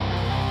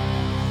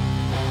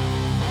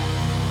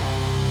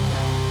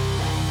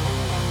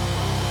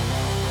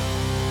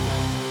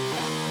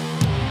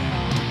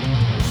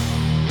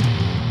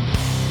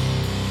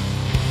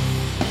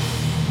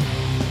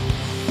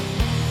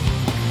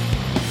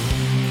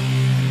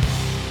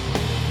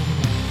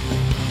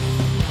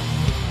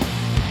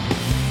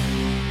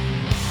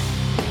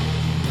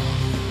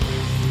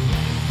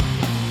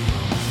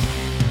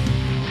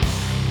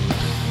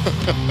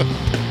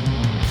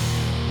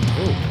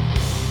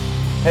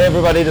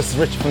everybody, this is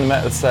Rich from the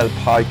Metal Cell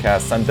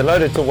podcast. I'm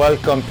delighted to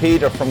welcome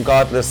Peter from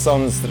Godless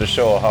Suns to the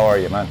show. How are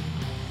you, man?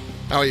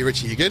 How are you,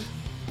 Richie? You good?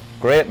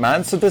 Great,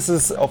 man. So this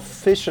is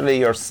officially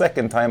your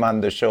second time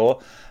on the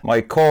show. My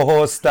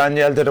co-host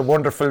Danielle did a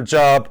wonderful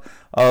job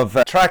of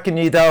tracking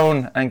you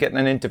down and getting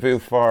an interview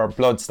for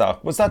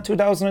Bloodstock. Was that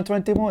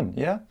 2021,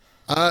 yeah?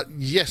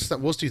 Yes,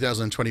 that was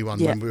 2021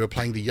 when we were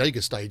playing the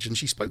Jaeger stage and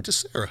she spoke to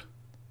Sarah.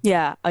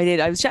 Yeah, I did.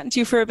 I was chatting to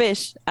you for a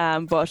bit,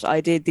 but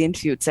I did the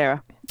interview with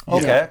Sarah.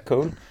 Okay,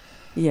 cool.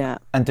 Yeah.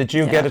 And did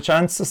you get a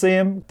chance to see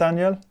him,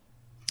 Danielle?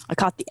 I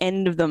caught the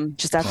end of them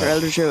just after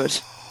Elder Druid.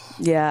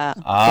 Yeah.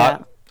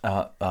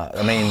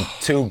 I mean,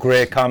 two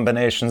great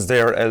combinations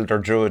there, Elder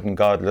Druid and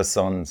Godless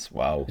Suns.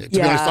 Wow. Yeah, to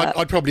be honest,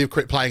 I'd probably have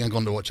quit playing and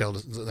gone to watch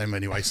them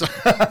anyway. So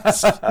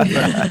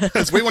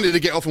we wanted to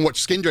get off and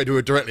watch Skindred, who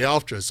were directly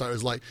after us. So it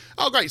was like,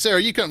 oh, great,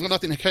 Sarah, you can't got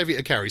nothing heavy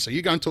to carry. So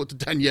you go and talk to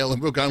Danielle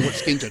and we'll go and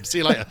watch Skindred. See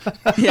you later.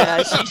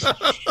 Yeah,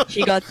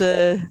 she got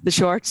the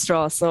short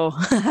straw, so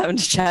having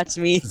to chat to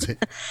me.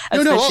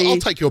 I'll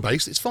take your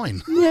base. It's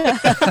fine. Yeah.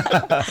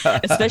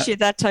 Especially at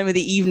that time of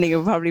the evening,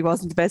 it probably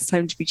wasn't the best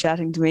time to be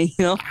chatting to me,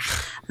 you know.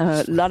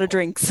 A lot of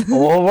drinks.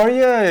 Oh, were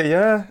you?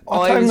 Yeah.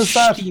 What time was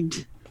that?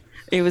 Steamed.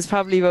 It was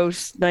probably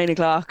about 9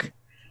 o'clock.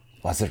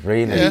 Was it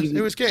really? Yeah,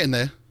 it was getting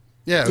there.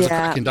 Yeah, it was a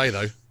cracking day,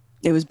 though.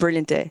 It was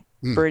brilliant day.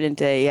 Brilliant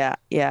day,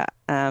 yeah.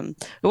 It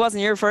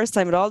wasn't your first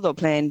time at all, though,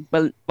 playing.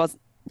 Well, it was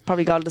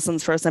probably Godless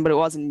Suns' first time, but it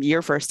wasn't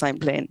your first time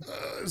playing.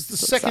 It was the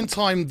second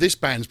time this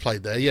band's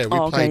played there. Yeah, we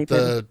played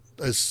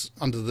as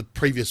under the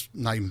previous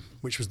name,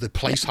 which was the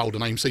placeholder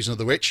name, Season of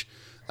the Witch.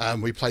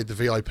 We played the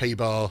VIP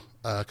bar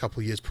a couple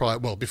of years prior,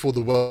 well, before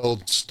the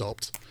world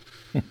stopped.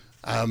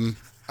 And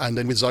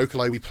then with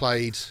Zocalo, we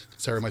played,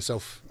 Sarah,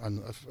 myself,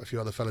 and a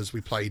few other fellas,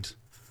 we played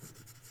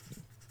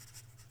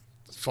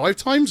 5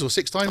 times or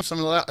 6 times,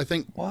 something like that, I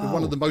think. Wow. We're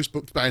one of the most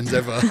booked bands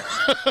ever.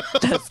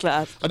 That's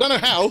class. I don't know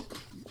how.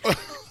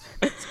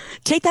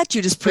 Take that,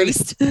 Judas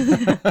Priest.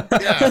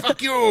 Yeah,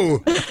 fuck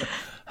you.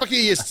 Fuck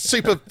you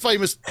super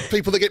famous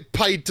people that get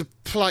paid to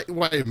play.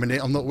 Wait a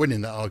minute, I'm not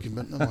winning that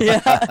argument.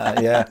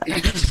 Yeah.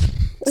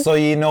 So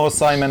you know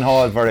Simon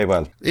Hall very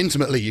well?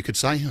 Intimately, you could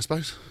say, I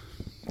suppose.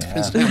 Yeah.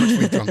 Depends on how much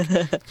we've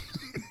drunk.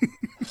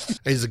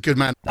 He's a good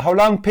man. How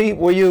long, Pete,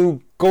 were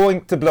you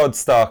going to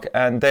Bloodstock,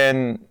 and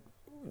then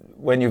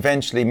when you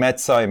eventually met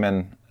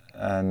Simon,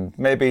 and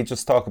maybe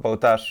just talk about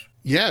that?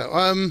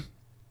 Yeah,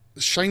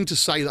 shame to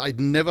say that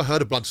I'd never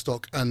heard of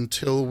Bloodstock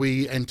until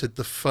we entered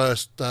the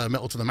first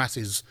Metal to the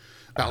Masses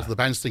Battle of the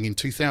Bands thing in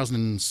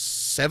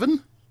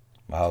 2007.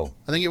 Wow.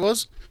 I think it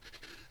was.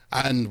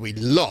 And we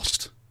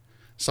lost.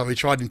 So we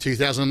tried in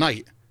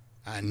 2008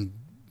 and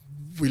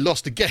we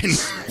lost again,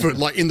 but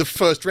like in the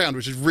first round,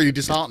 which is really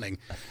disheartening.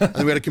 And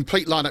then we had a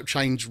complete lineup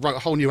change, wrote a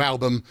whole new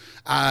album,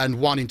 and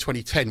won in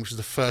 2010, which was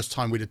the first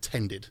time we'd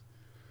attended.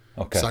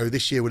 Okay. So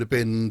this year would have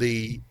been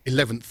the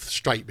 11th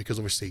straight, because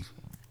obviously,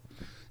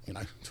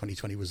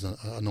 2020 was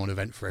a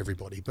non-event for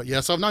everybody. But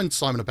yeah, so I've known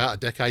Simon about a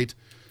decade.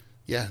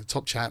 Yeah,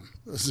 top chap.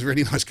 This is a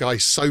really nice guy.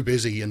 He's so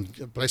busy,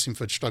 and bless him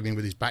for struggling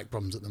with his back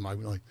problems at the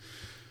moment.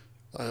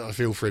 I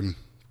feel for him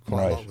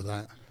quite a lot with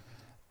that.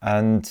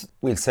 And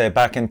we'll say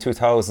back in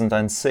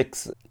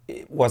 2006,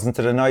 wasn't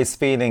it a nice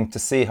feeling to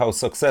see how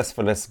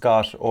successful it's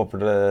got over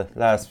the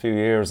last few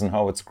years and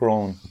how it's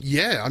grown?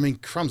 Yeah, I mean,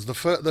 crumbs. The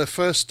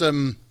first,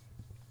 when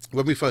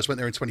we first went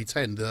there in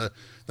 2010, the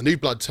New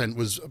Blood tent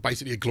was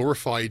basically a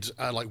glorified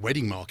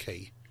wedding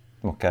marquee.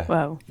 Okay.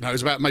 Wow. It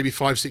was about maybe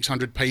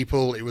 500-600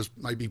 people. It was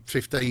maybe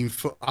 15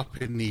 foot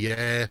up in the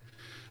air.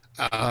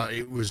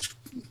 It was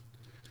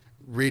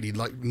really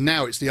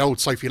now it's the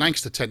old Sophie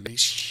Lancaster tent.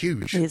 It's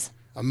huge. It is.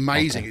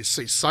 Amazing. Okay.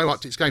 It's so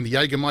up to its game. The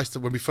Jägermeister,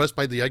 when we first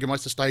played the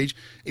Jägermeister stage,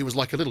 it was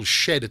like a little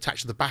shed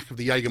attached to the back of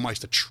the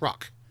Jägermeister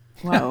truck.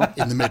 Wow.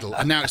 In the middle.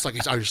 And now it's like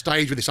its own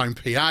stage with its own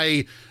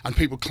PA, and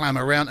people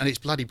clamor around, and it's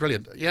bloody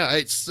brilliant. Yeah,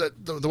 it's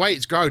the way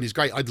it's grown is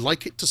great. I'd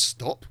like it to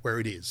stop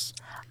where it is.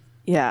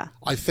 Yeah.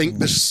 I think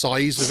the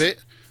size of it,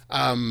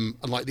 and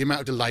like the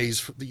amount of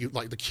delays,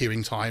 like the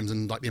queuing times,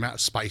 and like the amount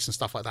of space and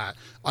stuff like that.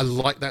 I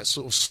like that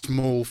sort of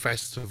small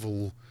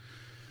festival.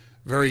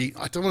 Very,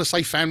 I don't want to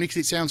say family because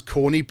it sounds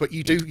corny, but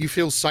you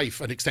feel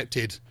safe and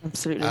accepted.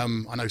 Absolutely.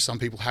 I know some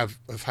people have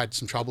had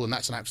some trouble, and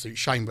that's an absolute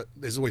shame, but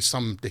there's always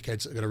some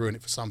dickheads that are going to ruin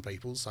it for some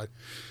people. So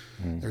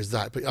there is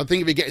that. But I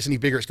think if it gets any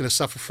bigger, it's going to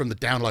suffer from the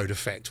download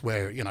effect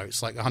where,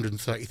 it's like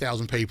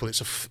 130,000 people.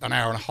 It's an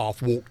hour and a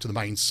half walk to the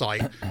main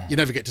site. You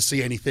never get to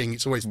see anything.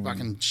 It's always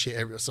fucking shit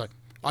everywhere. So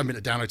I've been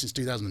at download since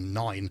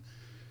 2009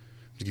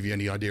 to give you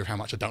any idea of how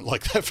much I don't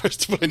like that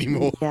festival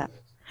anymore. Yeah.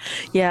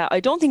 Yeah,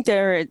 I don't think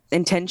their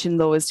intention,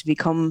 though, is to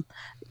become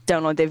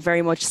download. They've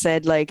very much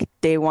said,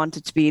 they want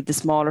it to be the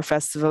smaller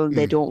festival.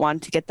 They don't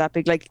want to get that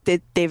big.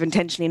 They've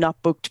intentionally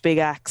not booked big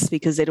acts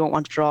because they don't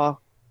want to draw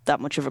that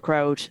much of a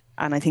crowd.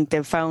 And I think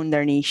they've found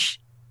their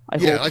niche, I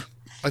hope.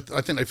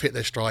 I think they've hit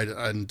their stride,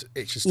 and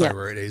it's just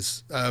where it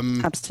is.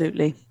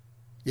 Absolutely.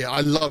 Yeah,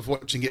 I love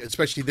watching it,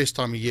 especially this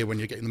time of year when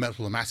you're getting the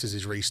Metal of the Masses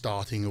is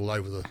restarting all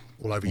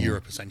over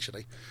Europe,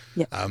 essentially.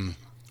 Yeah.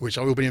 Which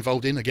I will be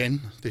involved in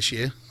again this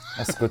year.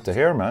 That's good to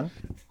hear, man.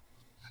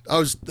 I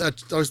was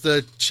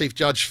the chief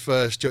judge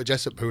for Stuart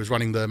Jessup, who was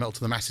running the Metal to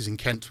the Masses in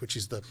Kent, which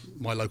is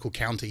my local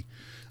county.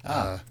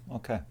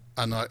 Okay.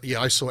 And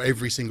I saw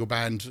every single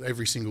band,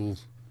 every single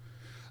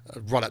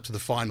right up to the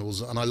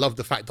finals, and I loved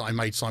the fact that I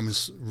made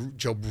Simon's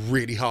job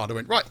really hard. I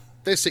went, right,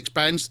 there's 6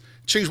 bands,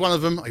 choose one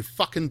of them. I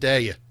fucking dare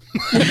you.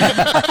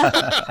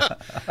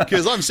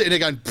 Because I'm sitting there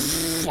going,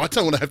 I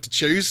don't want to have to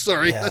choose.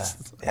 Sorry.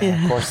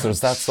 Yeah. Of course, there's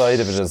that side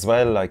of it as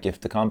well. Like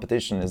if the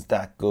competition is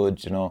that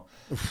good, you know.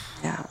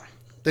 Yeah.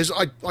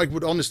 I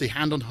would honestly,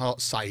 hand on heart,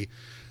 say,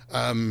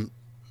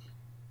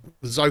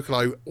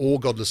 Zocalo or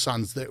Godless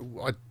Suns, that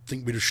I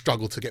think we'd have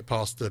struggled to get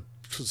past the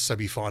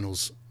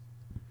semi-finals.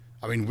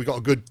 I mean, we got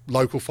a good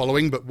local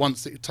following, but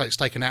once it's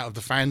taken out of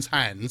the fans'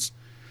 hands,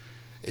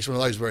 it's one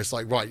of those where it's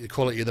like, right, the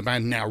quality of the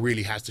band now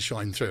really has to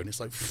shine through. And it's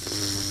like,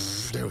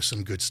 there was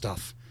some good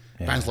stuff.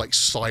 Yeah. Bands like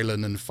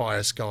Silent and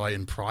Fire Sky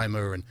and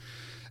Primer and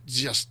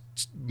just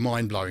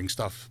mind-blowing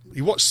stuff.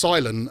 You watch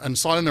Silent, and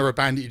Silent are a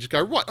band that you just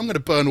go, right, I'm going to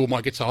burn all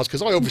my guitars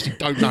because I obviously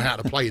don't know how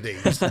to play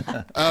these.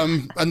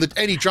 And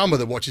any drummer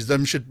that watches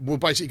them will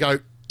basically go,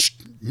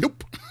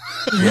 nope.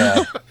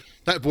 Yeah.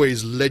 That boy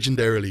is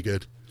legendarily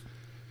good.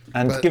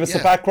 And give us a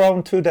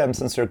background to them,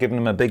 since you're giving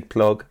them a big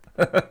plug.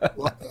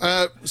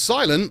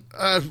 Silent,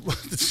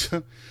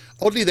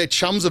 oddly, they're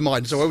chums of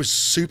mine, so I was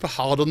super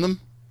hard on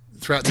them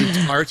throughout the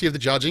entirety of the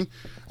judging.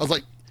 I was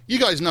like, you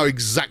guys know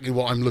exactly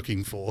what I'm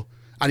looking for,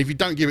 and if you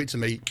don't give it to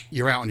me,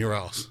 you're out on your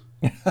ass.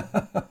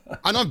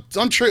 And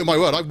I'm true to my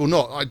word. I will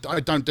not. I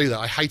don't do that.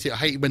 I hate it. I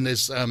hate it when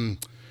there's a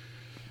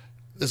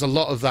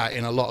lot of that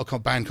in a lot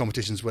of band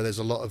competitions where there's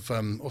a lot of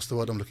what's the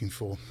word I'm looking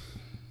for?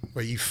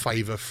 Where you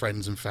favour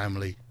friends and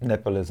family.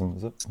 Nepotism,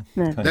 is it?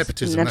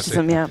 Nepotism, that's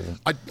it. Yeah.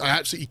 I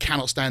absolutely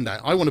cannot stand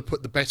that. I want to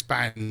put the best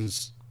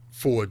bands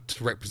forward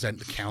to represent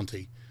the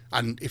county.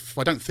 And if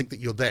I don't think that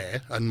you're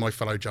there, and my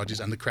fellow judges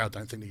and the crowd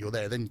don't think that you're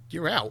there, then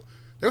you're out.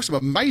 There are some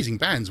amazing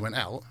bands went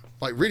out.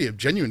 Like, really,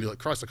 genuinely, like,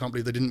 Christ, I can't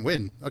believe they didn't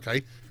win.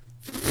 Okay.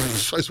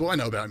 Shows what I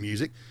know about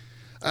music.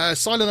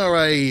 Silent are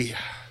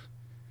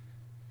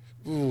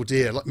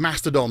like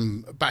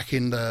Mastodon back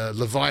in the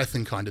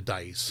Leviathan kind of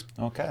days.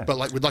 Okay. But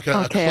like with like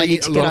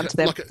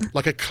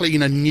a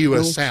cleaner,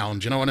 newer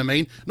sound. You know what I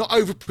mean? Not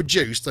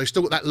overproduced. They've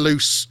still got that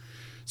loose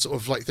sort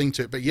of like thing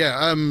to it. But yeah,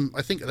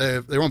 I think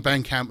they're on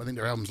Bandcamp. I think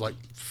their album's like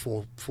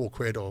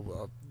 £4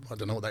 or I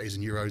don't know what that is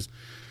in euros,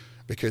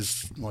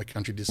 because my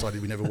country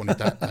decided we never wanted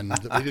that, and we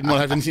didn't want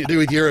to have anything to do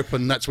with Europe,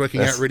 and that's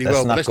working out really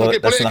well. Let's not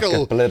get political. Let's not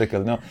get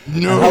political. No.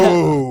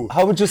 No.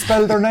 How would you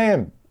spell their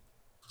name?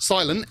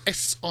 Silent,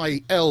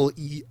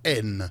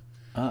 Silen.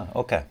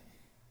 Okay.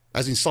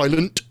 As in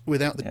silent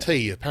without the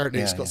T. Apparently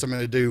it's got something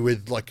to do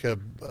with like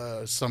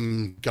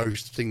some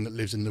ghost thing that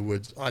lives in the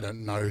woods. I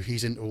don't know.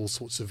 He's into all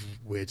sorts of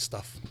weird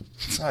stuff.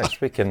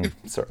 Right, we can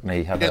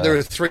certainly have there are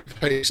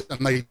 3-piece,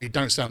 and they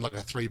don't sound like a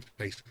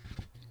 3-piece.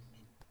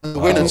 The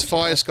winner's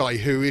Fire Sky,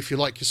 who, if you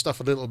like your stuff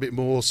a little bit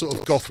more sort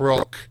of goth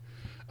rock,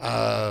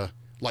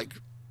 like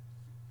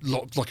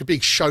a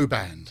big show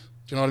band.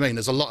 Do you know what I mean?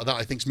 There's a lot of that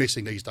I think's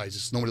missing these days.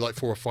 It's normally like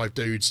 4 or 5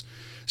 dudes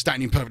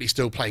standing perfectly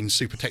still playing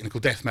super technical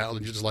death metal,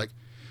 and you're just like,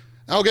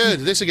 oh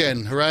good, this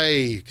again,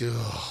 hooray.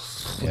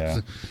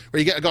 Yeah. Where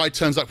you get a guy who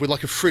turns up with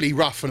like a frilly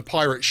ruff and a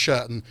pirate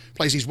shirt and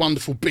plays these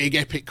wonderful big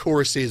epic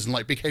choruses and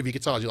like big heavy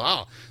guitars. You're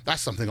like,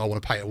 that's something I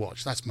want to pay to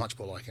watch. That's much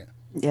more like it.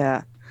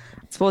 Yeah.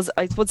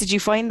 I suppose did you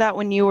find that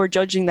when you were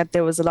judging that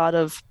there was a lot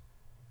of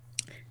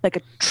like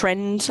a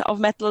trend of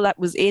metal that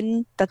was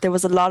in, that there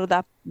was a lot of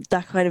that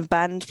kind of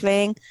band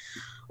playing,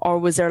 or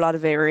was there a lot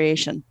of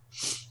variation?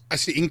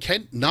 Actually, in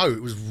Kent, no,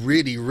 it was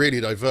really, really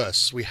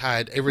diverse. We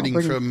had everything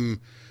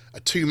from a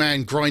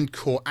 2-man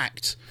grindcore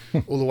act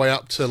all the way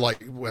up to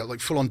like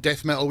full-on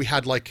death metal. We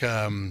had like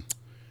a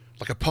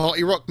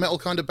party rock metal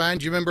kind of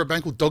band. Do you remember a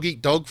band called Dog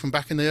Eat Dog from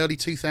back in the early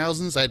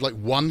 2000s? They had like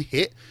one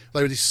hit.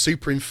 They were this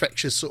super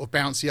infectious sort of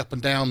bouncy up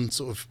and down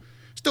sort of,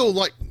 still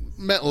like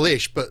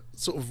metal-ish, but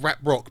sort of rap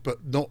rock,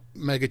 but not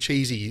mega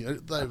cheesy.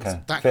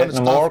 That kind of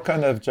stuff. More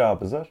kind of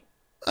job, is it?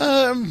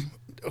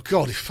 Oh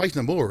God, if Faith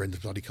No More were in the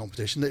bloody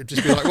competition, they'd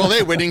just be like, well,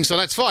 they're winning, so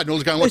that's fine. We'll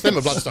just go and watch them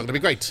at Bloodstock. It'll be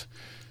great.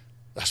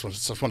 That's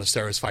one of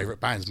Sarah's favourite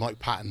bands, Mike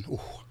Patton.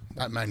 Oh,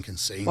 that man can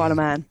sing. What a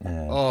man.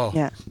 Yeah. Oh.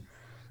 Yeah.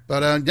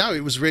 But no,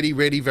 it was really,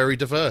 really very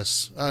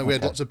diverse. We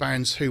had lots of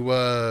bands who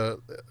were,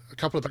 a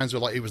couple of bands were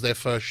like, it was their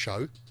first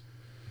show,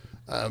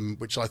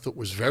 which I thought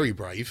was very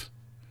brave.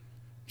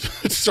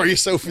 To throw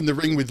yourself in the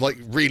ring with like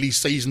really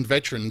seasoned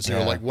veterans who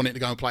are like wanting to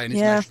go and play an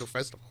international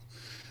festival.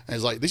 And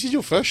it's like, this is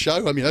your first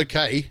show? I mean,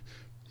 okay.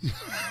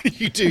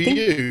 You do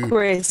you.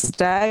 Grace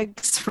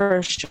Stagg's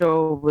first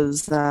show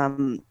was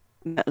Metal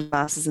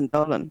Masses in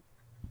Dublin.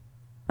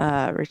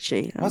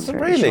 Richie. Was it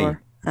really?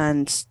 Sure.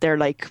 And they're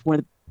like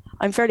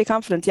I'm fairly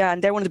confident,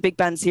 and they're one of the big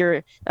bands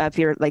here,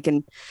 like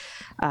in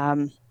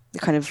kind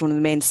of one of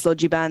the main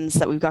sludgy bands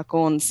that we've got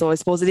going. So I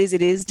suppose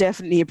it is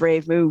definitely a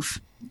brave move.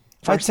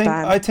 I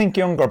think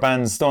younger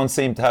bands don't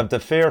seem to have the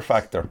fear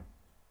factor.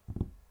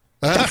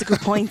 That's a good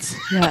point.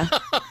 Yeah.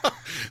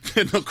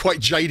 They're not quite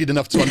jaded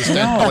enough to understand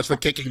how much of a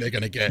kicking they're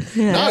going to get.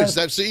 Yeah. No, it's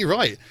absolutely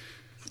right.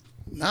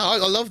 No, I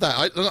love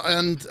that.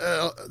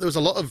 There was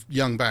a lot of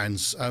young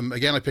bands.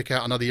 Again, I pick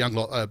out another young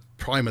lot,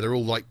 Primer. They're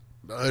all like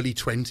early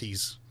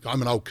 20s.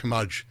 I'm an old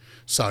curmudge,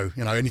 so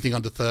anything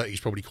under 30 is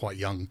probably quite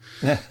young.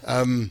 Yeah.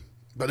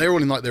 But they're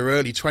all in like their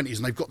early 20s,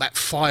 and they've got that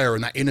fire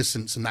and that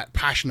innocence and that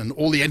passion and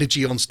all the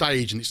energy on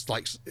stage, and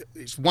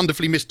it's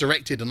wonderfully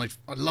misdirected, and I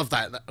love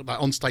that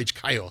on-stage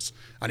chaos,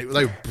 and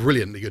they were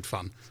brilliantly good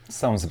fun.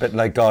 Sounds a bit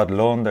like God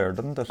Alone there,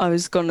 doesn't it? I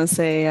was going to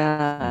say,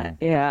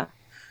 yeah.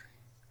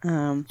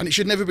 And it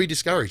should never be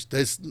discouraged.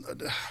 I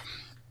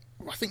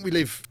think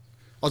I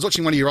was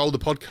watching one of your older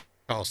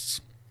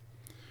podcasts.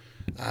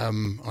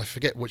 I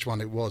forget which one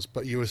it was,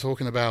 but you were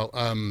talking about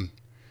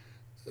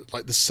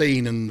like the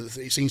scene, and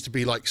it seems to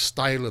be like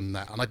stale and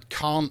that. And I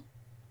can't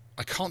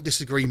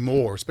disagree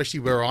more, especially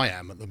where I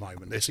am at the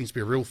moment. There seems to be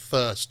a real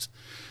thirst,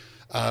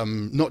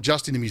 not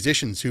just in the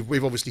musicians, who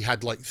we've obviously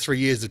had like 3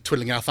 years of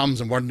twiddling our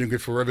thumbs and wondering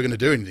if we're ever going to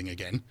do anything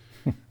again.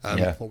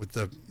 What with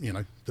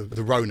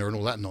the Rona and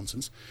all that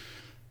nonsense.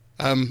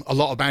 A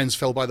lot of bands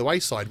fell by the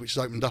wayside, which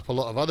has opened up a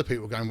lot of other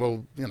people going,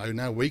 well,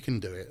 now we can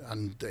do it.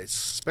 And it's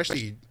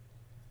especially,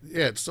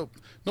 it's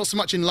not so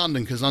much in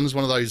London, because London's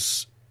one of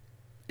those,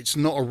 it's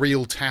not a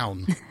real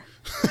town.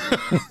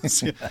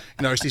 It's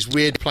this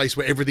weird place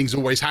where everything's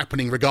always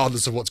happening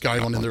regardless of what's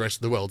going on in the rest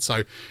of the world.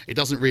 So it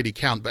doesn't really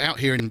count. But out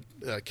here in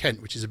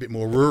Kent, which is a bit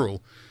more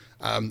rural,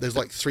 there's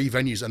like 3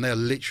 venues, and they're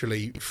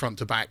literally front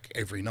to back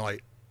every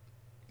night.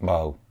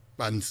 Wow.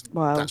 And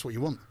that's what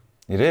you want.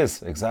 It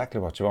is exactly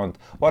what you want.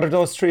 What are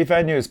those 3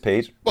 venues,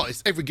 Pete? Well,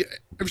 it's every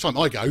time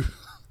I go.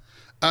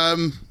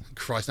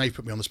 Christ, now you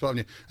put me on the spot.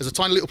 There's a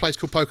tiny little place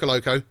called Poco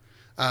Loco,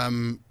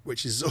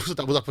 which is also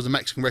doubled up as a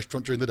Mexican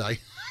restaurant during the day.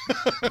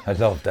 I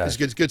love that.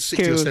 It's good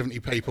 60 or 70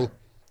 people.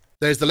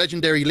 There's the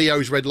legendary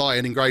Leo's Red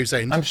Lion in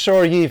Gravesend. I'm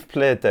sure you've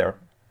played there.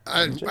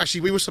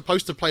 Actually, we were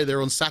supposed to play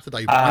there on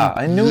Saturday. But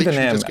I knew the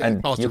name,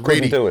 and you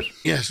couldn't do it.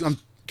 Yes, I'm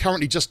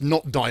currently just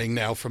not dying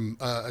now from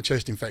a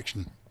chest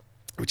infection,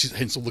 which is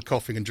hence all the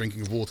coughing and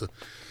drinking of water.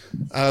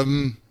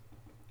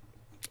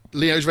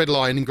 Leo's Red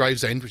Lion in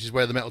Gravesend, which is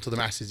where the Metal to the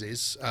Masses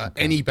is.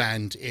 Any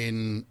band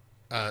in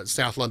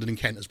South London and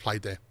Kent has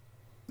played there.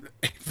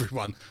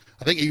 Everyone.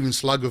 I think even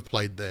Slug have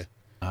played there.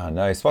 Ah,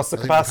 nice. What's the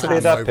capacity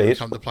of that, Pete?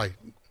 Come to play.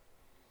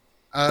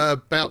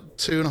 About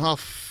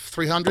 250,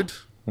 300.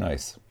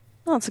 Nice.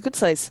 Oh, it's a good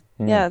size.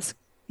 Mm.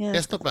 Yeah,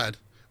 it's not bad.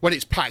 When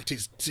it's packed,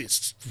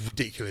 it's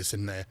ridiculous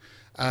in there.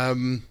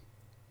 And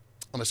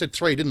I said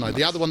 3, didn't I?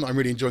 The other one that I'm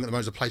really enjoying at the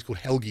moment is a place called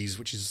Helgies,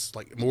 which is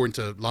like more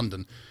into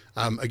London.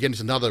 Again,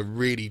 it's another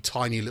really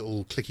tiny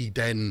little clicky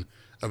den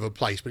of a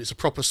place, but it's a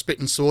proper spit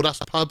and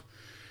sawdust pub.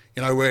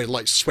 Where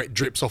like sweat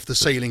drips off the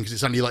ceiling because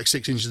it's only like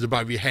 6 inches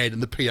above your head,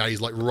 and the PA is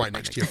like right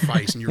next to your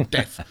face, and you're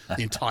deaf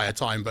the entire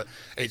time. But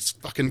it's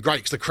fucking great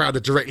because the crowd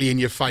are directly in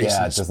your face.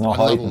 Yeah, there's no I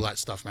love all that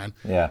stuff, man.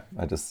 Yeah,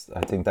 I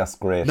think that's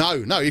great.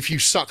 No, if you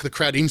suck, the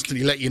crowd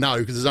instantly let you know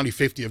because there's only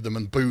 50 of them,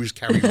 and booze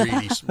carry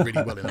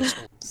really well in it.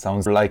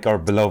 Sounds like our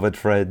beloved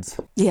Freds.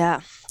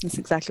 Yeah, that's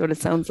exactly what it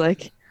sounds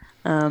like.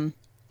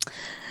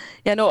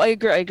 Yeah, no, I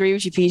agree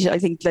with you, Pete. I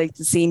think like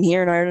the scene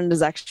here in Ireland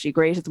is actually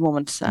great at the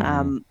moment.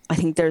 I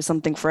think there's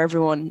something for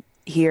everyone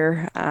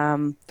here.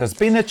 There's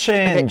been a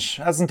change,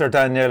 hasn't there,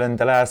 Daniel, in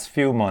the last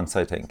few months,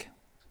 I think.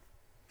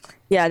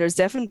 Yeah, there's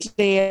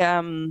definitely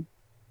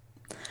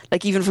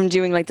like even from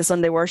doing like the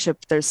Sunday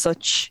worship, there's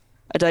such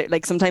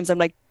like sometimes I'm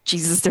like,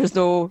 Jesus, there's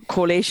no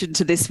correlation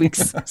to this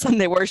week's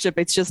Sunday worship.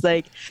 It's just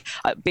like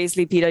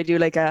basically, Pete, I do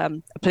like a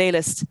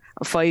playlist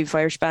of 5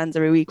 Irish bands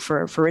every week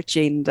for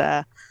Richie,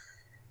 and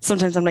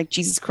sometimes I'm like,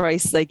 Jesus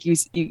Christ, like you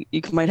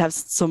might have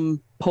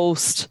some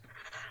post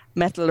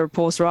metal or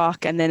post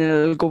rock, and then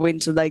it'll go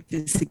into like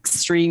this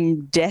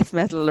extreme death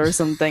metal or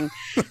something.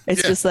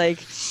 It's just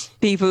like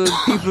people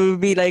will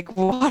be like,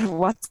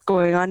 what's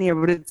going on here?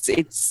 But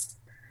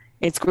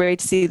it's great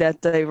to see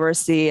that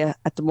diversity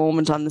at the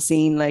moment on the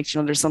scene. Like,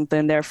 there's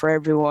something there for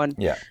everyone.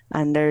 Yeah.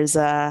 And there's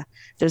a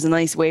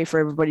nice way for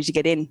everybody to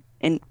get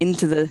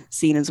into the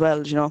scene as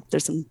well.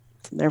 There's some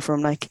there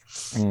from like.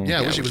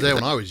 I wish it was there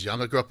when I was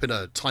young. I grew up in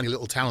a tiny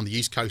little town on the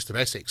east coast of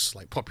Essex,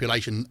 like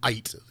population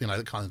 8,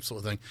 that kind of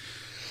sort of thing.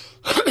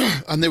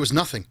 And there was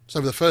nothing. So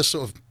for the first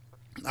sort of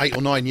 8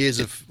 or 9 years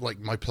of like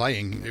my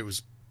playing, it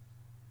was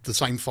the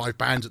same 5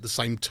 bands at the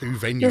same 2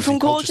 venues. You're from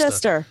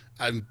Colchester,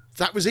 and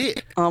that was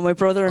it. Oh, my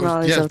brother-in-law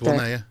is out born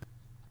there.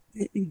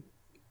 Yeah.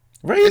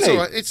 Really? It's all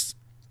right. It's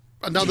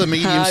another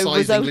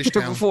medium-sized English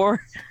town.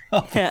 Before.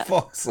 Oh, for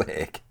fuck's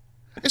sake.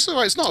 It's all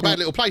right. It's not a bad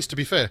little place, to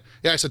be fair.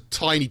 Yeah, it's a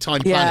tiny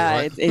planet,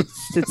 right?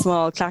 it's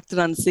small.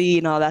 Clacton-on-Sea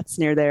and all that's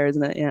near there,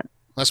 isn't it? Yeah.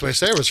 That's where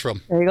Sarah's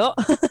from. There you go.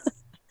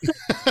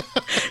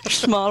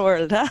 Small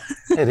world, huh?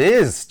 It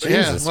is.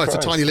 Jesus Christ.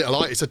 It's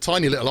a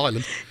tiny little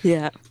island.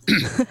 Yeah.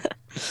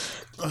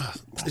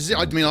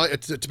 I mean,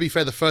 to be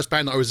fair, the first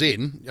band that I was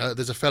in,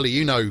 there's a fella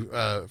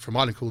from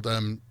Ireland called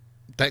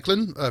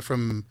Declan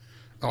from.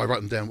 I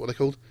wrote them down. What are they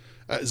called?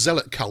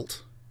 Zealot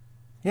Cult.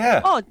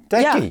 Yeah. Oh,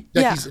 Decky.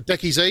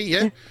 Decky Z.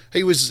 Yeah.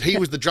 He was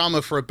the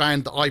drummer for a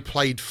band that I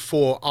played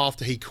for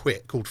after he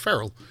quit, called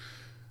Feral.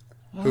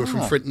 who were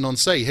from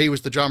Frinton-on-Sea. He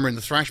was the drummer in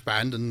the thrash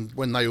band, and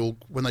when they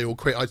all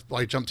quit,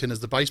 I jumped in as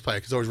the bass player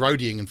because I was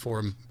roadieing for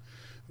him.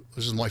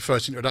 This was my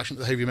first introduction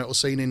to the heavy metal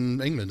scene in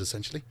England,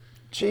 essentially.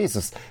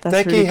 Jesus. That's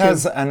Decky really cool.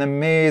 has an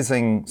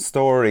amazing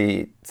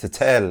story to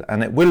tell,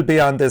 and it will be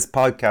on this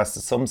podcast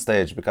at some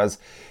stage, because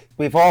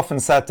we've often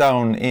sat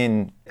down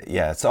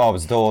it's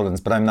always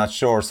Dolan's, but I'm not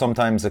sure.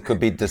 Sometimes it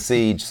could be The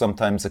Siege,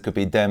 sometimes it could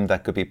be them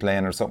that could be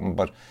playing or something,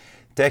 but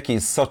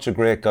Decky's such a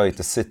great guy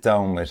to sit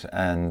down with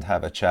and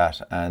have a chat,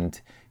 and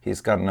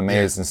he's got an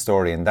amazing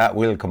story, and that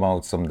will come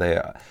out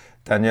someday.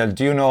 Danielle,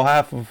 do you know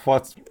half of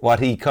what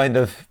he kind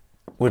of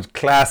would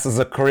class as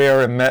a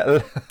career in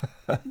metal?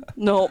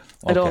 No,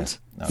 I don't.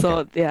 Okay.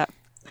 So, yeah.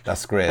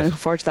 That's great. I look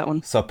forward to that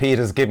one. So Pete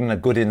has given a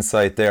good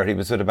insight there. He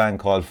was with a band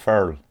called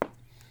Furl.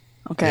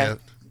 Okay.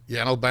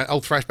 Yeah, an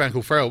old thrash band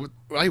called Feral.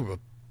 I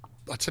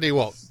tell you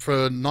what,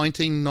 for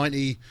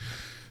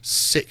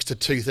 1996 to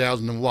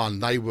 2001,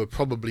 they were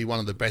probably one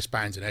of the best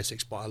bands in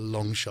Essex by a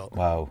long shot.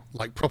 Wow.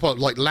 Like proper,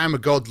 like Lamb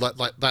of God, like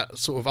that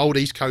sort of old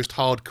East Coast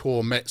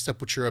hardcore, met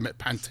Sepultura, met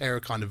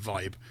Pantera kind of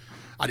vibe.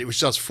 And it was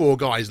just four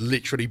guys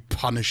literally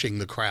punishing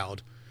the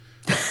crowd.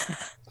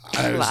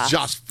 It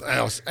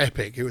was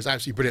epic. It was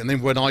absolutely brilliant. And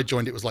then when I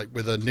joined, it was like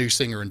with a new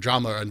singer and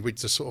drummer, and we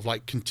just sort of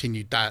like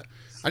continued that,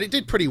 and it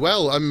did pretty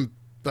well.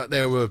 But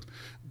there were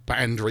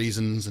band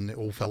reasons, and it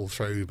all fell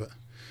through. But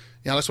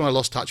yeah, that's when I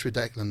lost touch with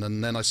Declan,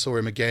 and then I saw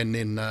him again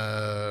in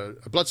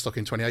Bloodstock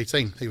in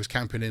 2018. He was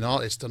camping in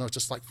Artist, and I was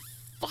just like,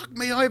 "Fuck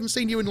me, I haven't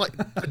seen you in like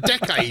a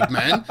decade,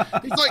 man."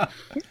 He's like,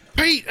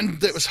 "Pete,"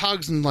 and it was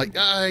hugs and like,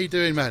 "How you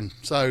doing, man?"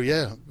 So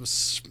yeah, it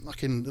was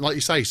fucking, like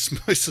you say,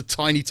 it's a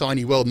tiny,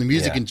 tiny world, and the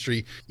music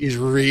industry is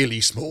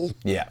really small.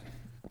 Yeah.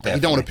 You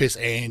don't want to piss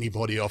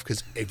anybody off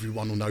because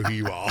everyone will know who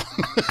you are.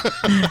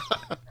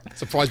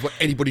 Surprised what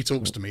anybody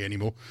talks to me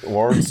anymore.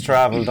 Words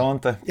travel,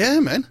 don't they? Yeah,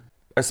 man.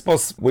 I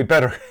suppose we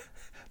better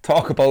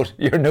talk about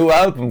your new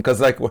album, because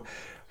like we're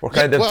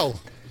kind of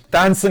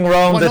dancing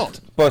around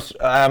it, but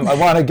I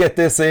want to get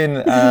this in.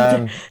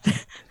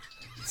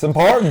 It's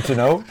important, you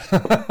know.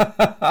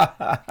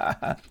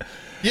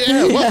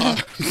 Yeah, well,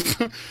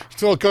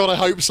 oh God, I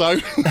hope so.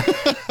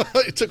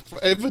 It took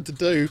forever to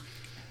do.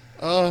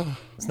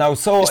 It's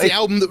the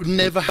album that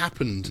never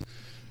happened.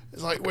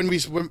 It's like when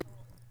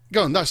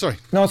go on. No, sorry.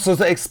 No, so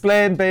to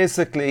explain,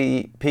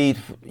 basically, Pete,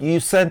 you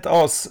sent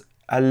us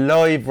a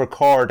live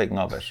recording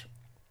of it.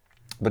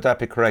 Would that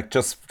be correct?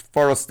 Just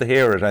for us to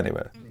hear it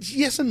anyway.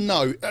 Yes and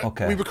no.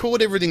 Okay. We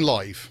record everything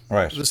live.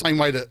 Right. The same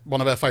way that one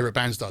of our favourite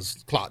bands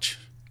does, Clutch.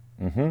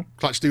 Mm-hmm.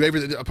 Clutch do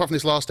everything, apart from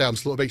this last album,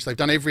 Slaughter Beach, they've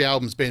done every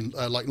album's been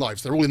like live.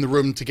 So they're all in the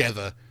room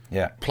together,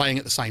 playing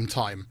at the same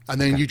time. And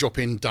then you drop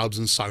in dubs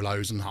and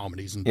solos and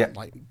harmonies and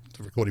like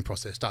the recording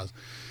process does.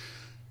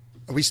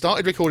 We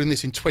started recording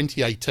this in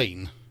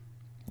 2018.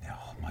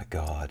 Oh my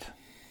God.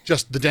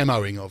 Just the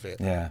demoing of it.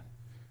 Yeah.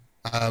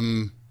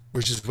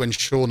 Which is when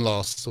Sean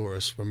last saw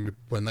us,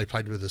 when they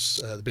played with us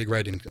the Big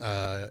Red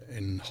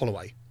in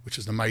Holloway, which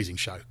was an amazing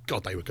show.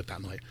 God, they were good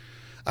that night.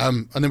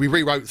 And then we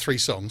rewrote 3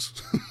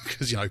 songs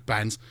because, you know,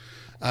 bands.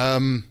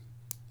 And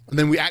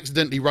then we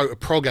accidentally wrote a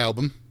prog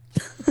album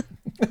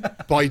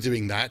by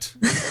doing that.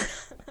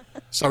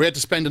 So we had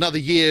to spend another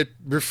year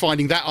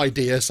refining that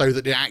idea so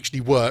that it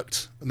actually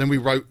worked. And then we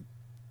wrote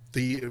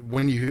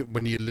when you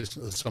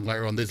listen to the song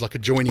later on, there's like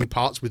adjoining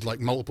parts with like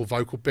multiple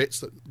vocal bits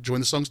that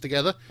join the songs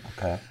together.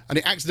 Okay. And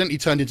it accidentally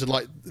turned into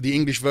like the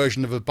English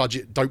version of a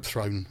budget Dope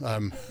Throne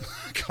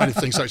kind of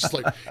thing. So it's just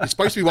like, it's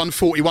supposed to be one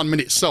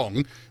 41-minute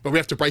song, but we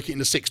have to break it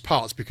into 6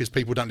 parts because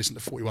people don't listen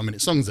to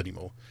 41-minute songs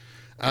anymore.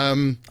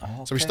 So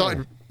we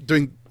started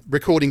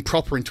recording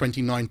proper in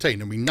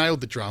 2019, and we nailed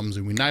the drums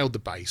and we nailed the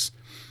bass.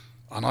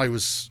 And I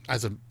was,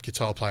 as a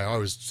guitar player, I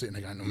was sitting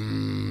there going,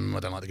 I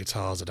don't like the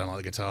guitars. Oh, I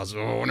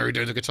want to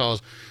redo the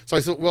guitars. So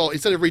I thought, well,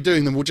 instead of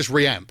redoing them, we'll just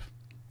reamp,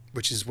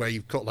 which is where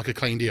you've got like a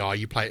clean DI,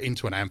 you play it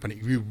into an amp and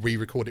you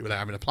re-record it without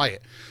having to play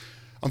it.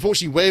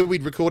 Unfortunately, where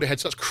we'd record it had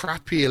such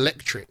crappy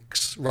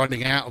electrics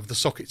running out of the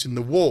sockets in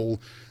the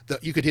wall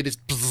that you could hear this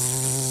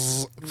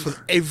for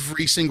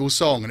every single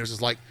song. And it was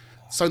just like,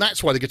 so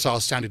that's why the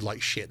guitars sounded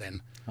like shit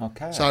then.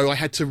 Okay. So I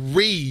had to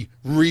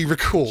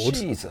re-record.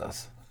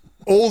 Jesus.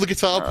 All the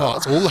guitar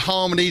parts, all the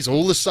harmonies,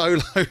 all the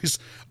solos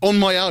on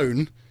my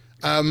own.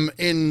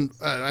 In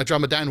our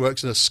drummer Dan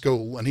works in a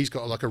school, and he's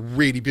got like a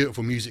really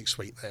beautiful music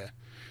suite there.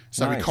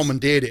 So we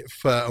commandeered it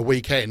for a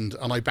weekend,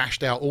 and I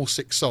bashed out all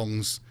 6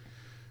 songs,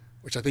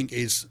 which I think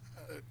is,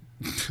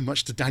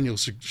 much to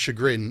Daniel's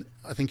chagrin,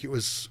 I think it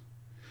was,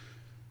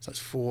 so it's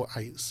 4,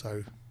 8,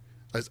 so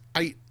there's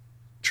 8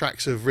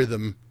 tracks of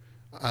rhythm,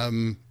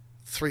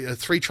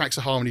 3 tracks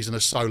of harmonies and a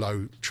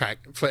solo track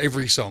for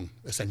every song,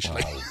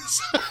 essentially. Wow.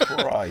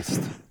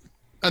 Christ.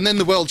 And then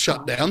the world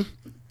shut down.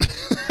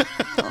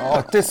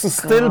 Oh, this is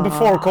still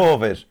before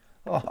COVID.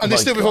 Oh, and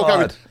it's still before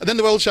COVID. And then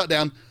the world shut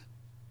down.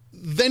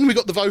 Then we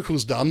got the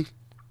vocals done.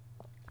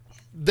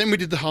 Then we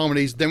did the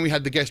harmonies. Then we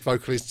had the guest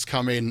vocalists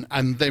come in.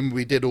 And then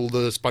we did all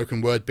the spoken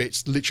word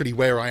bits, literally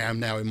where I am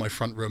now in my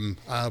front room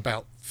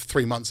about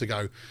 3 months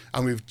ago.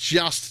 And we've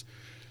just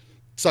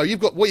So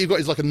what you've got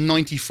is like a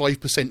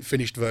 95%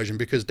 finished version,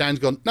 because Dan's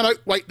gone, no,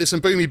 wait, there's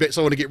some boomy bits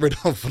I want to get rid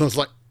of. And I was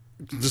like,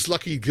 just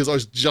lucky, because I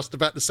was just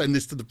about to send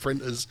this to the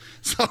printers.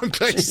 So I'm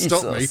glad you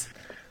stopped me.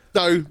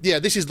 So, yeah,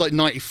 this is like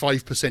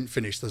 95%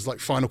 finished. There's like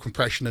final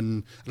compression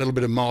and a little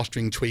bit of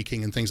mastering,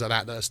 tweaking and things like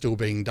that are still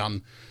being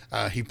done.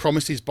 He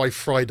promises by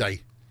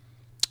Friday.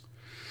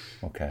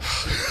 Okay.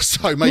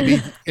 So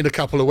maybe in a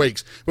couple of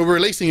weeks. But we're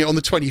releasing it on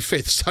the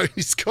 25th, so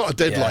he's got a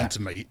deadline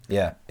to meet.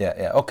 Yeah.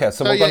 Okay,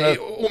 so we're going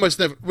to... almost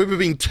never... We've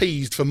been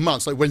teased for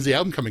months, like, when's the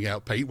album coming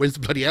out, Pete? When's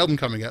the bloody album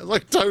coming out?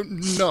 Like, don't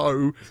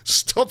know.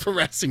 Stop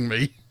harassing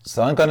me.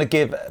 So I'm going to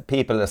give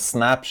people a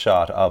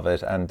snapshot of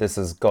it, and this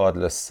is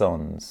Godless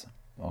Suns.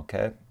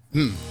 Okay?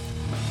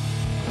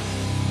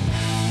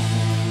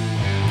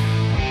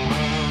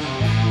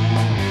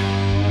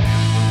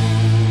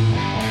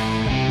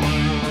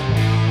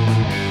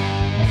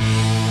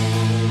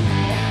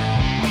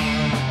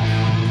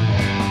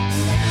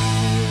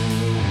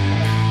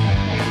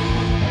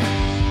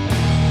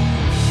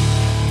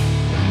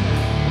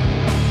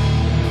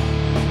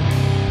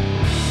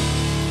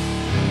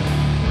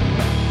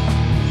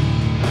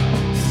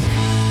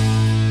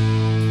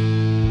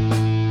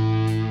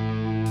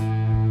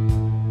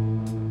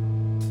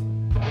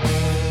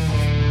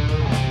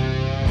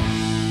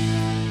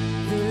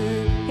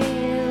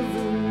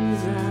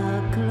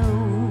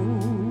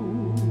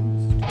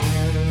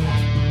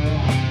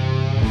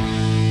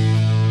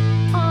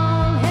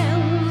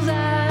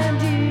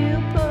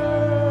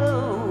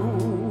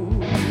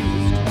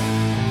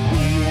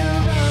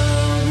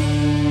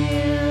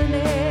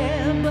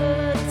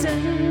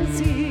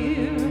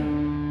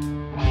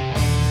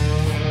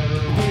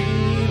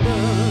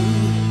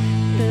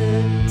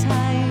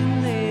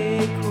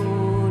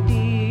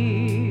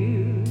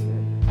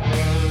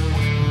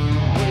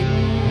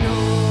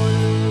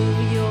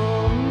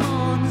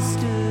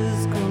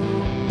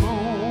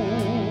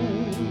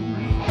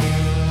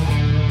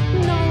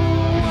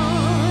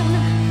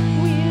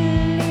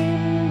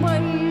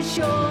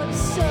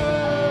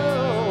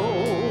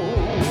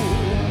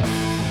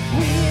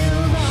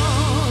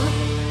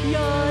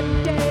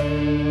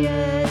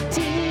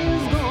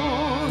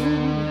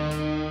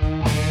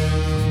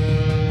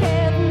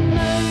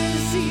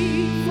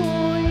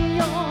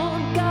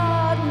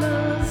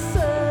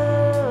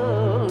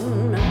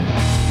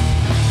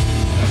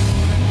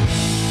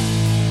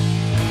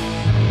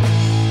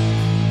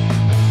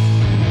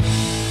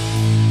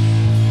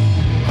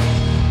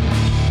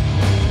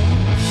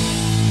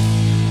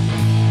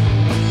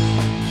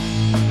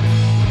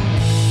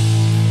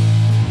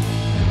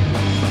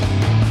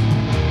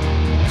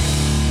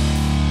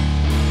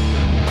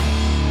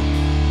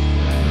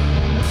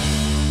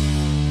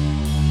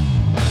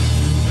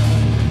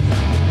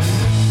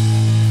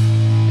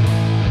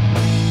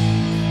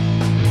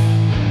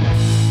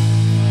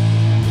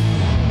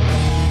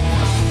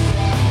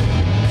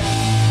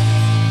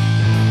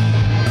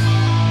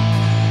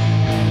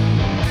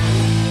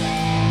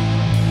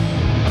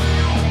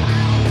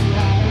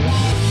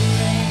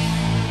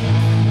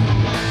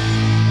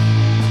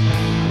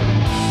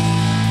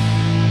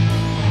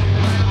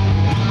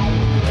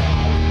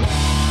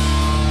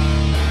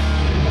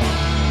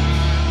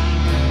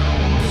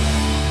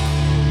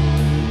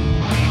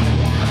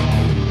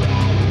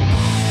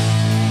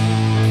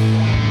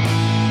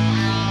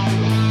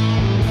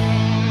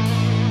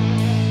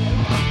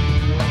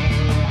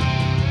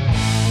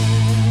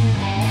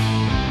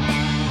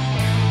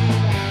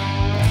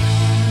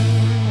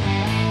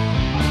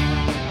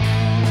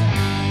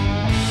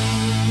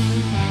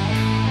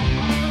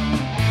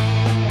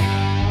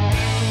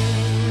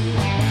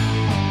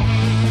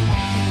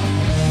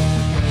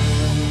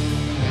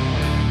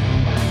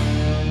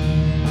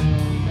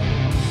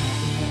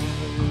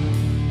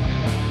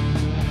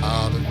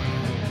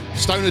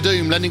 Stone of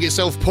Doom lending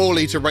itself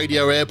poorly to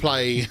radio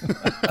airplay.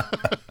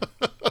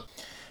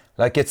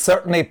 Like, it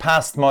certainly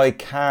passed my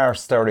car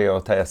stereo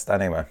test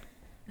anyway.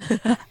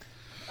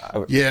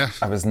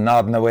 I was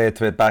nodding away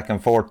to it back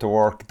and forth to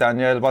work.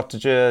 Danielle, what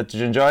did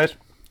you enjoy it?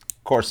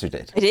 Of course you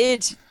did. I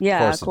did.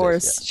 Yeah, of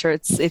course. Did, yeah. Sure,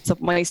 it's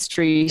up my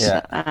street.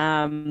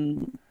 Yeah.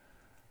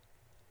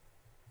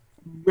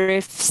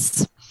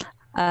 Riffs.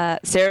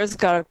 Sarah's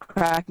got a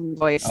cracking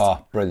voice.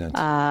 Oh, brilliant.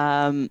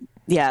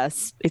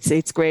 Yes,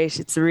 it's great.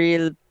 It's a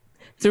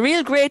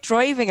real great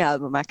driving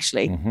album,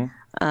 actually.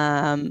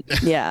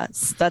 Mm-hmm. Yeah,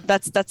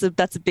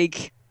 that's a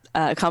big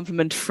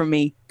compliment from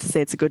me to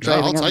say it's a good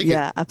driving album.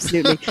 Yeah,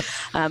 absolutely.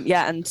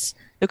 Yeah, and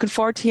looking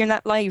forward to hearing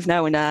that live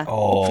now, and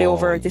hopefully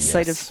over this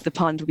side of the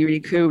pond will be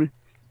really cool.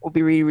 Will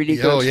be really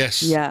good. Oh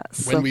yes. Yeah.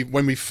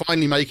 When we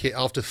finally make it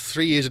after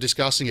 3 years of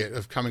discussing it,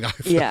 of coming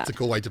over to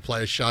Galway to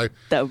play a show,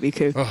 that would be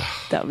cool.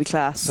 That would be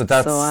class.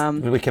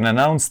 So we can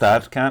announce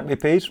that, can't we,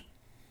 Pete?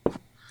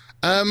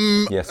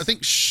 Yes. I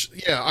think,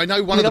 I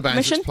know one of the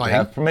bands that's playing. We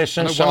have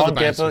permission. Sean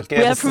gave us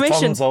the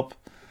thumbs up.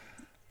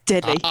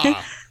 Deadly.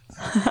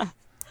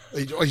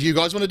 You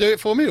guys want to do it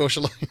for me, or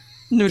shall I?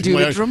 No, do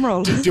a drum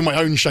roll. Do my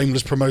own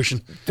shameless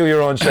promotion. Do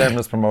your own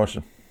shameless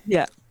promotion.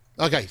 Yeah.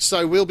 Okay,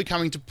 so we'll be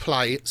coming to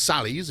play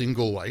Sally's in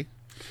Galway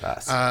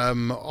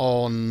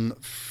on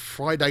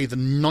Friday the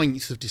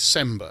 9th of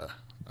December.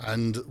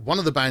 And one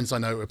of the bands I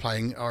know we're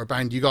playing are a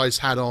band you guys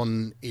had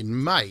on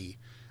in May,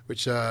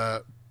 which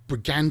are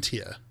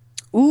Brigantia.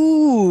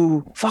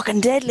 Ooh,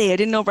 fucking deadly. I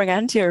didn't know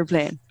Brigantia were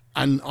playing.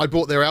 And I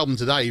bought their album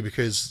today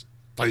because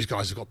those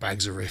guys have got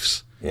bags of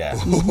riffs. Yeah.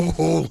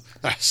 Oh,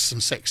 that's some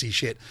sexy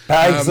shit.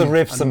 Bags of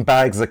riffs and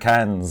bags of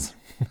cans.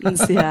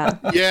 Yeah.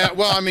 Yeah,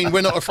 well, I mean,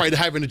 we're not afraid of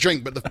having a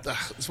drink, but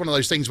it's one of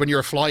those things when you're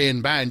a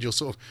fly-in band,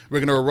 we're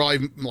going to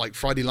arrive like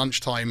Friday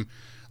lunchtime,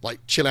 like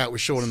chill out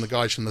with Sean and the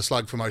guys from the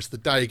Slug for most of the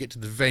day, get to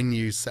the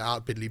venue, set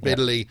up,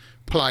 biddly,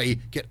 play,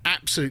 get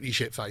absolutely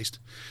shit-faced,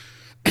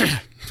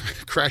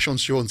 crash on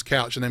Sean's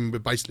couch, and then we're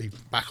basically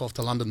back off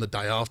to London the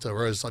day after,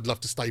 whereas I'd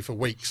love to stay for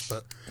weeks,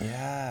 but,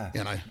 I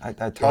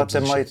thought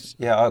there might,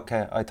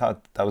 I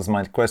thought that was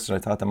my question. I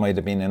thought there might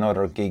have been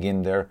another gig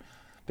in there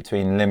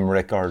between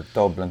Limerick or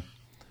Dublin.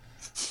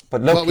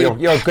 But look,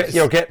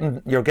 you're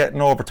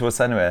getting over to us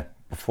anyway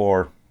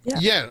before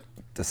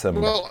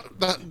December. Well,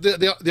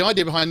 the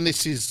idea behind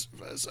this is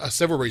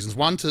several reasons.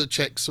 One, to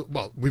check.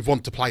 We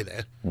want to play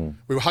there.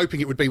 We were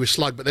hoping it would be with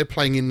Slug, but they're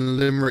playing in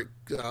Limerick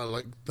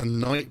like the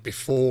night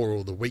before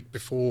or the week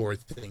before, I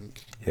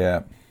think.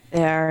 Yeah.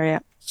 Yeah.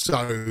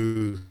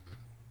 So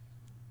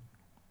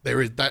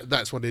there is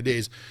that's what it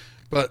is.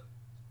 But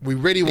we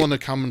really want to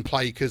come and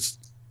play because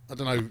I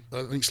don't know.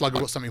 I think Slug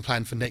have got something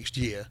planned for next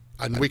year,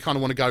 and we kind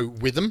of want to go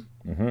with them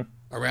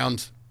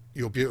around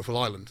your beautiful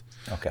island.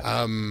 Okay.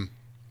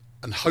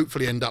 And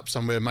hopefully end up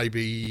somewhere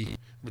maybe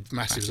with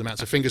massive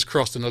amounts of fingers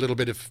crossed and a little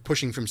bit of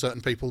pushing from certain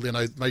people,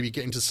 maybe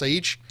getting to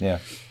Siege. Yeah.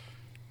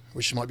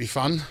 Which might be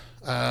fun.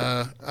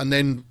 And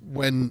then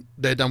when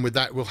they're done with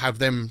that, we'll have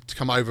them to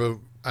come over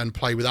and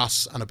play with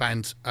us and a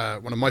band,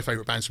 one of my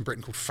favourite bands from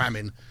Britain called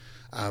Famine,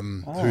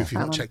 who, if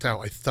you've not checked out,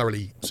 I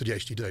thoroughly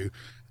suggest you do.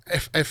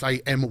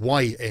 Famyne.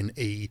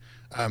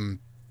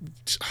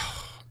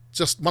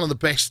 Just one of the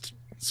best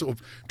sort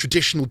of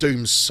traditional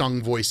doom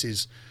sung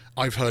voices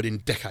I've heard in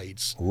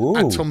decades. Ooh,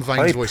 and Tom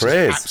Vane's voice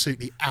praise. is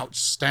absolutely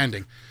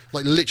outstanding.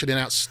 Like literally an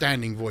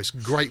outstanding voice.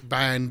 Great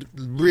band,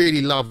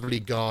 really lovely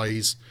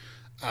guys.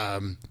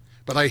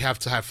 But they have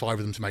to have 5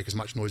 of them to make as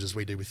much noise as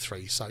we do with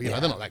 3. So, they're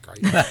not that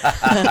great.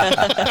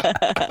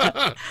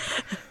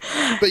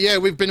 But yeah,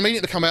 we've been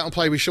meaning to come out and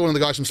play with Sean and the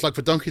guys from Slug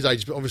for Donkey's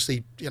Age, but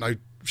obviously,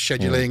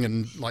 scheduling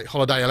and like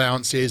holiday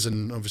allowances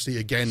and obviously,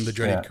 again, the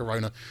dreaded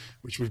Corona,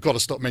 which we've got to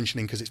stop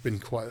mentioning because it's been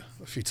quite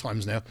a few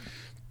times now.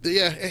 But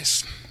yeah,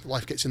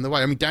 life gets in the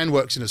way. I mean, Dan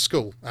works in a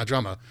school, our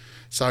drummer,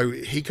 so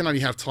he can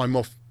only have time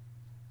off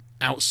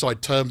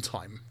outside term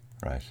time.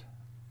 Right.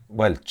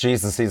 Well,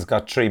 Jesus, he's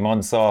got 3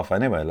 months off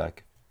anyway,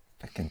 like,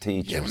 fucking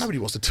teachers. Yeah, well, nobody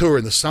wants to tour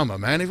in the summer,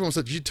 man. Everyone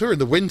said, you tour in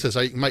the winter so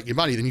you can make your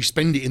money, then you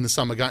spend it in the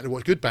summer going to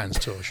watch good bands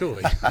tour,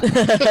 surely.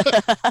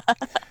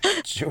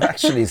 Did you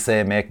actually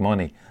say make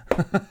money?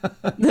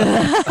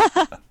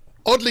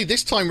 Oddly,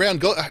 this time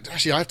round,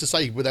 actually, I have to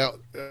say, without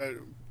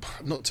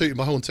not tooting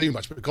my horn too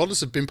much, but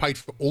Godless have been paid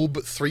for all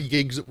but 3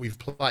 gigs that we've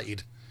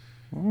played,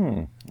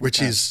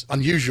 which is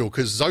unusual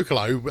because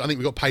Zocalo, I think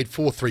we got paid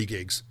for 3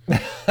 gigs.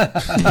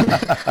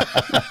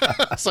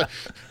 So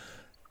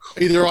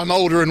either I'm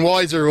older and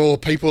wiser, or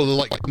people are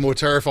like more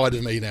terrified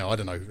of me now. I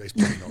don't know. It's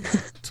probably not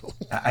that at all.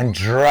 And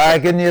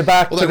dragging you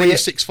back Although to when the...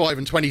 you're 6'5"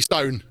 and 20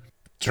 stone.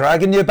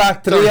 Dragging you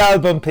back to the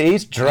album,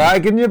 Pete.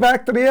 Dragging you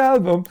back to the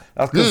album.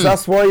 Because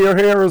that's why you're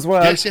here as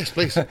well. Yes,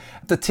 please.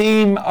 The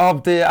theme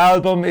of the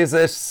album, is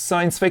it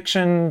science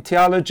fiction,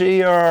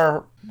 theology,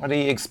 or what are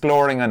you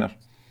exploring in it?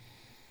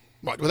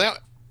 Right, without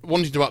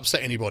wanting to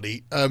upset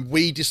anybody,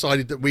 we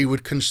decided that we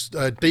would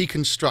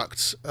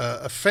deconstruct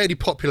a fairly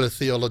popular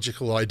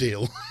theological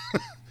ideal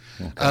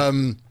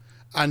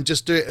and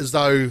just do it as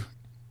though...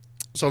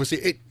 So obviously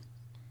it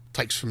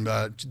takes from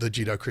the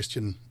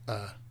Judeo-Christian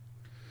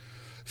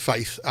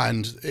faith,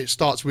 and it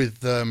starts with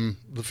the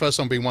first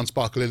song being One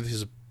Spark of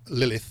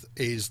Lilith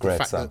is the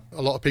fact that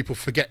a lot of people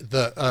forget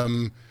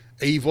that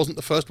Eve wasn't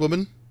the first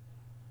woman.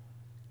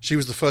 She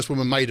was the first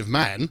woman made of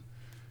man.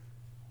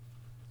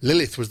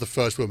 Lilith was the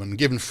first woman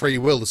given free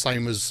will, the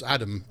same as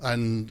Adam,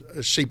 and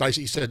she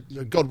basically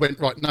said, God went,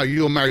 right, no,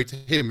 you're married to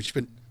him. And she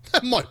went,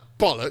 my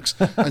bollocks,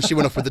 and she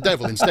went off with the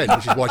devil instead,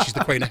 which is why she's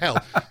the queen of hell.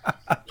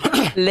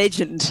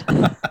 Legend.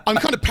 I'm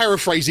kind of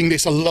paraphrasing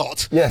this a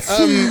lot. Yes.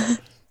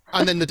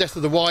 And then the Death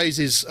of the Wise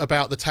is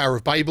about the Tower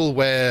of Babel,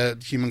 where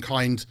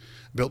humankind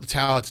built the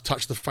tower to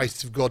touch the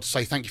face of God, to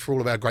say thank you for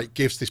all of our great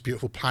gifts, this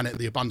beautiful planet,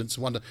 the abundance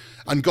of wonder.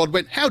 And God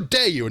went, how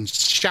dare you, and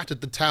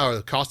shattered the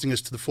tower, casting us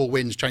to the 4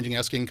 winds, changing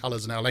our skin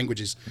colours and our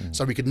languages,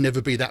 so we could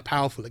never be that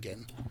powerful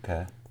again.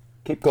 Okay.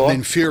 Keep going. And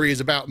then Fury is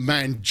about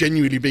man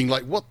genuinely being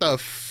like, what the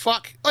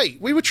fuck? Hey,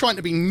 we were trying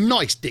to be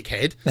nice,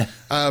 dickhead.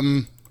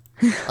 And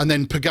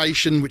then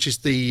Purgation, which is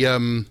the...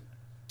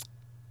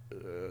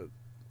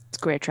 It's a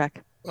great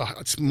track.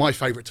 It's my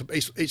favourite.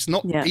 It's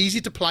not easy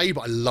to play,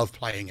 but I love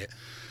playing it.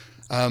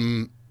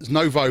 There's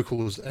no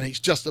vocals, and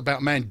it's just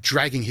about man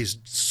dragging his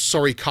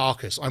sorry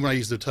carcass. When I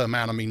use the term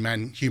man, I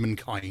mean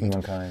humankind.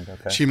 Humankind,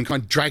 okay. It's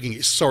humankind dragging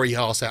its sorry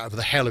ass out of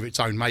the hell of its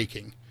own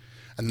making,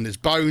 And then there's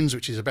Bones,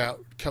 which is about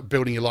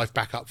building your life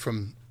back up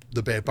from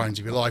the bare bones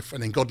of your life.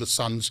 And then Godless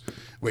Suns,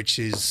 which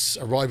is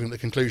arriving at the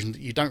conclusion that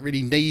you don't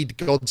really need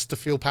gods to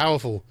feel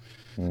powerful.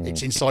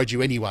 It's inside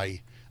you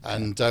anyway.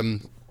 And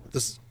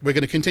we're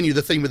going to continue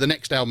the theme with the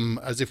next album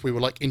as if we were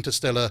like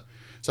Interstellar.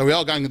 So we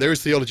are going, there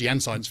is theology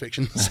and science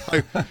fiction.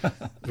 So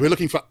we're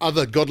looking for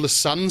other godless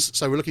suns.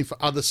 So we're looking for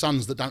other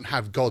suns that don't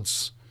have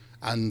gods.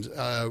 And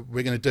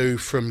we're going to do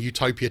from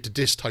utopia to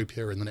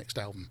dystopia in the next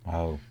album.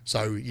 Wow.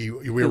 So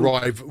we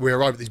arrive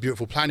at this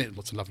beautiful planet,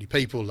 lots of lovely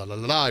people, la la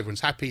la la, everyone's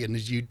happy. And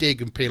as you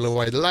dig and peel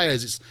away the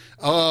layers,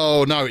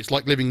 it's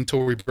like living in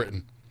Tory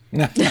Britain.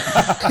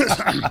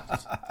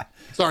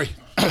 Sorry.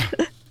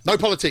 No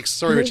politics.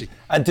 Sorry, Richie.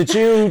 And did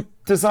you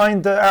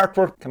design the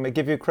artwork? Can we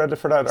give you credit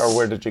for that, or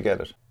where did you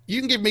get it? You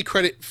can give me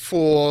credit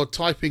for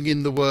typing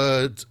in the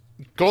word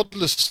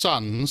Godless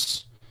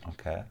Suns,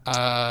 okay,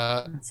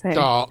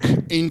 dark,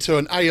 into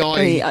an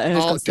AI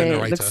art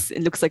generator.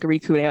 It looks like a really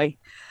cool AI.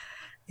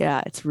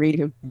 Yeah, it's really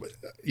cool.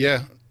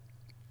 Yeah.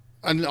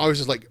 And I was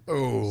just like,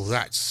 oh,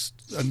 that's...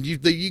 And you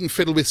can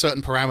fiddle with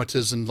certain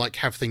parameters and like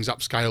have things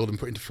upscaled and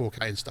put into 4K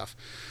and stuff.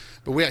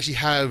 But we actually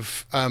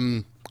have...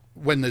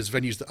 when there's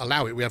venues that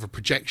allow it, we have a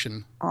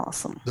projection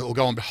that will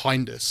go on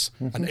behind us,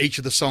 and each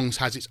of the songs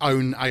has its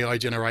own AI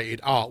generated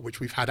art,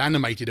 which we've had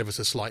animated ever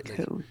so slightly.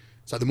 Cool.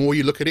 So the more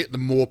you look at it, the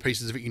more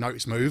pieces of it you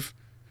notice move.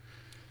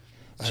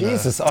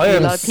 Jesus, I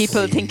am a lot of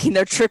people thinking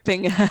they're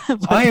tripping.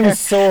 I am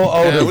so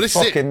out of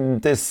fucking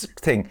this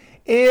thing.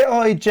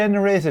 AI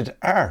generated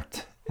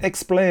art.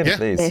 Explain,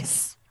 please.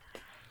 Yes.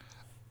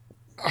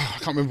 Oh, I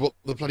can't remember what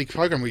the bloody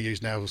program we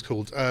use now was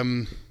called.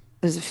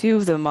 There's a few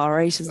of them, all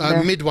right, isn't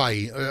there?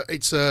 Midway.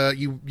 It's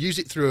you use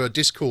it through a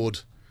Discord.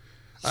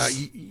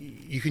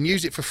 You can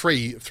use it for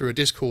free through a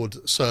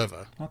Discord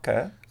server.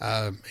 Okay.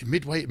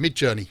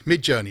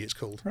 Midjourney it's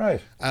called.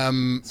 Right.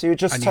 So you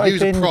just type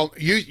in...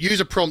 use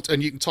a prompt,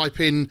 and you can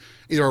type in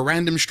either a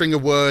random string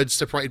of words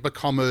separated by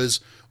commas,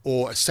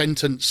 or a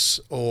sentence,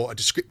 or a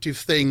descriptive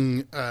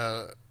thing,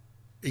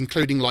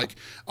 including like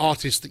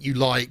artists that you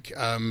like.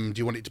 Do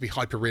you want it to be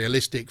hyper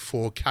realistic,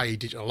 4K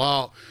digital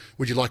art?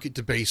 Would you like it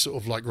to be sort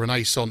of like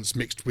Renaissance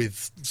mixed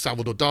with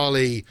Salvador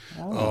Dali,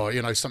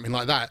 or something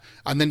like that?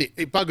 And then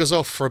it buggers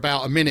off for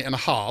about a minute and a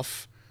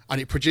half,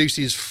 and it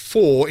produces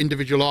 4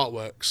 individual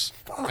artworks.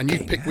 And you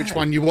pick which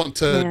one you want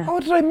to. How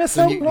did I miss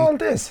out on all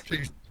this?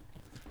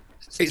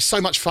 It's so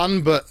much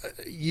fun, but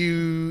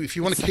if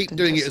you want to keep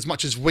doing it as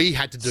much as we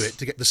had to do it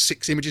to get the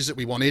 6 images that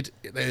we wanted,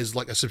 there's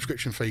like a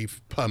subscription fee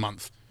per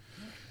month.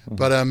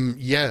 But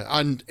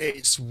and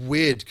it's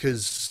weird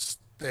because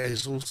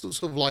there's all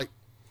sorts of like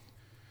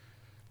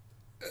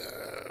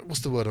what's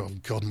the word? Oh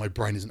god, my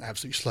brain is an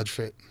absolute sludge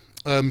fit.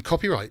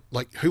 Copyright.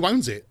 Like, who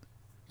owns it?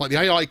 Like, the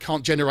AI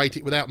can't generate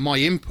it without my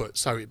input,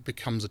 so it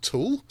becomes a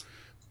tool.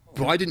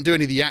 But I didn't do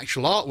any of the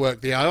actual artwork.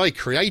 The AI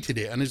created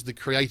it, and is the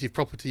creative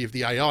property of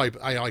the AI.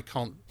 But AI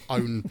can't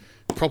own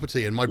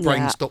property, and my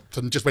brain stopped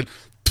and just went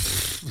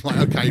like,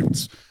 okay,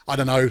 I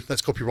don't know.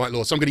 That's copyright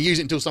law, so I'm going to use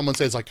it until someone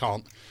says I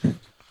can't.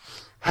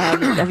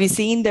 Have you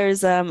seen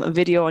there's a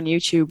video on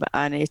YouTube,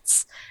 and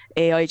it's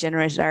AI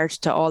generated art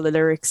to all the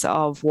lyrics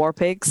of War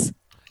Pigs?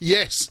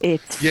 Yes.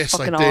 It's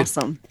fucking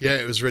awesome. Yeah,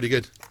 it was really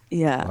good.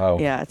 Yeah. Wow.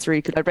 Yeah, it's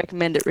really good. I'd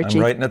recommend it, Richie.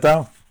 I'm writing it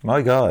down.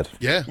 My God.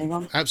 Yeah,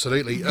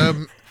 absolutely.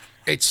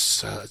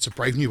 It's a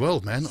brave new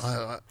world, man.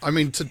 I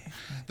mean,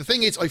 the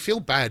thing is, I feel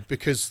bad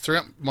because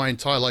throughout my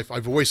entire life,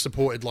 I've always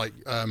supported like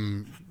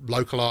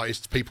local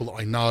artists, people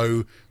that I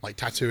know, like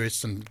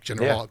tattooists and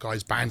general art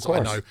guys, bands that I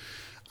know.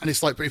 And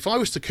it's like, but if I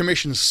was to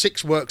commission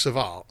 6 works of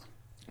art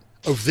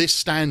of this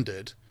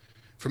standard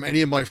from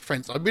any of my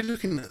friends, I'd be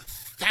looking at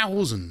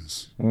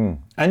thousands. And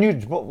you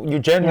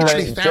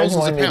genuinely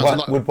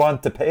would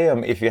want to pay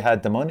them if you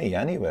had the money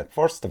anyway,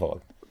 first of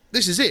all.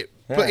 This is it.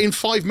 Yeah. But in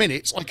 5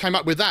 minutes, I came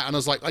up with that, and I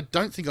was like, I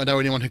don't think I know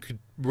anyone who could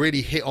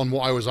really hit on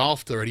what I was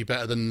after any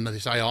better than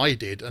this AI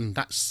did. And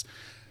that's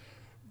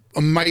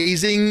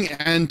amazing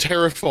and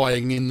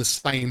terrifying in the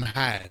same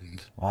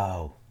hand.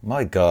 Wow.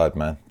 My God,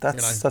 man.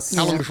 That's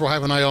how long before I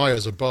have an AI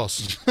as a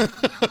boss?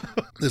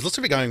 There's lots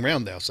of it going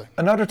around now. So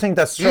another thing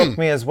that struck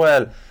me as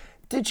well,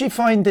 did you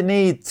find the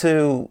need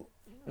to,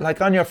 like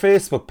on your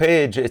Facebook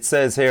page, it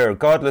says here,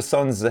 Godless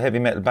Suns is a heavy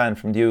metal band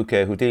from the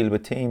UK who deal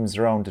with themes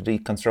around the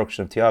deconstruction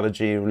of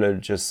theology,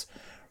 religious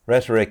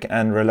rhetoric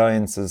and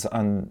reliances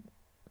on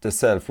the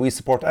self. We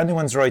support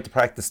anyone's right to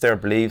practice their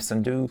beliefs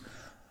and do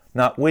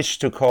not wish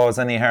to cause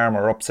any harm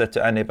or upset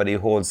to anybody who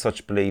holds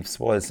such beliefs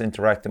whilst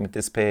interacting with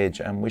this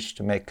page, and wish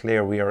to make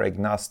clear we are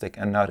agnostic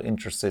and not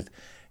interested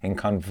in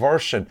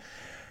conversion.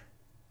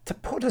 To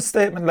put a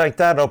statement like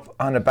that up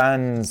on a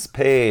band's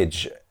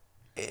page,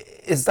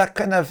 is that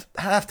kind of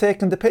half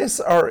taking the piss,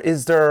 or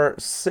is there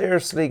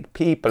seriously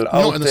people out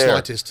not in the there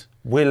slightest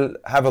will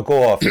have a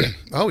go off you?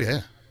 Oh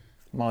yeah.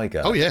 My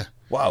God. Oh yeah.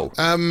 Wow.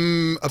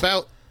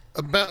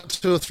 About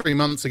 2 or 3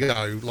 months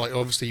ago, like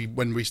obviously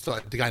when we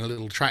started to gain a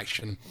little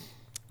traction,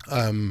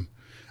 and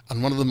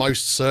one of the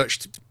most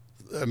searched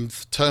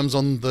terms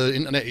on the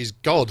internet is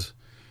God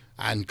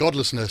and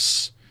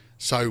godlessness.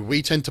 So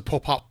we tend to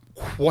pop up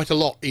quite a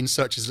lot in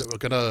searches that were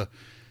going to,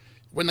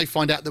 when they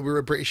find out that we're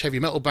a British heavy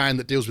metal band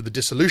that deals with the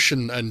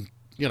dissolution and,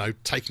 you know,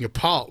 taking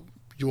apart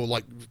your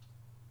like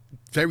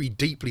very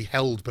deeply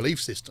held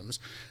belief systems,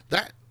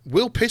 that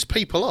will piss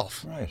people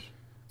off. Right.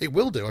 It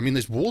will do. I mean,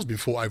 there's wars been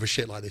fought over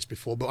shit like this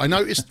before, but I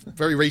noticed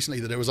very recently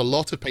that there was a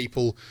lot of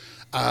people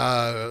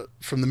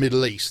from the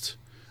Middle East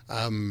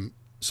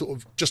sort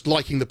of just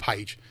liking the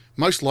page,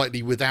 most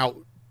likely without,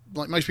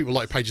 like most people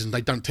like pages and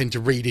they don't tend to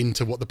read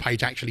into what the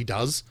page actually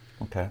does.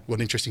 Okay. Well,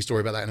 an interesting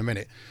story about that in a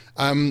minute.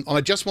 I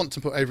just want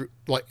to put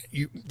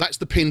that's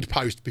the pinned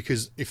post,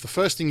 because if the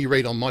first thing you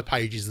read on my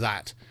page is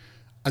that,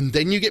 and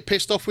then you get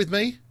pissed off with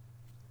me,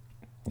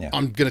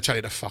 I'm going to tell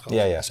you to fuck off,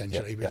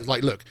 essentially. Because,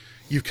 like, look,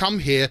 you've come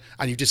here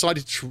and you've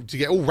decided to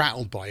get all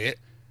rattled by it.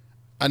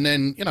 And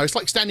then, you know, it's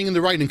like standing in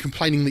the rain and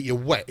complaining that you're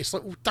wet. It's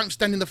like, well, don't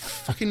stand in the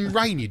fucking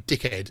rain, you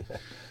dickhead.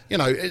 You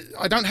know,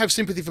 I don't have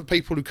sympathy for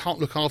people who can't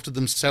look after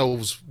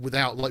themselves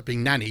without, like,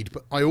 being nannied,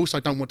 but I also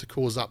don't want to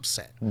cause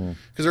upset.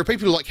 Because there are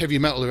people who like heavy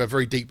metal who have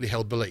very deeply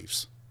held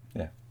beliefs.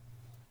 Yeah.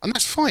 And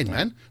that's fine,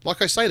 man.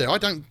 Like I say there, I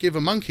don't give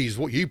a monkey's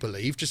what you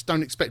believe. Just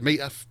don't expect me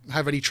to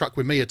have any truck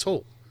with me at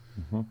all.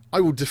 I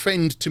will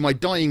defend to my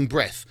dying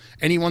breath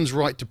anyone's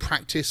right to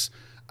practice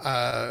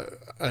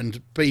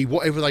and be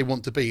whatever they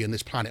want to be in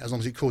this planet, as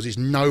long as it causes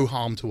no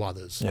harm to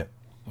others. Yeah,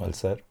 well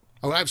said.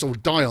 I will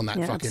absolutely die on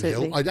that fucking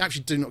hill. I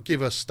actually do not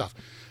give a stuff.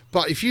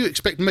 But if you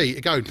expect me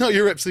to go, no,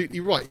 you're absolutely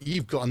right,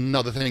 you've got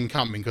another thing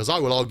coming, because I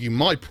will argue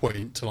my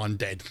point till I'm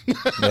dead.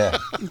 Yeah.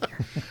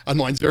 And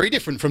mine's very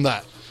different from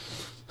that.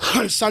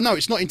 So no,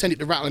 it's not intended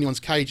to rattle anyone's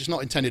cage. It's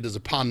not intended as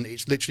a pun.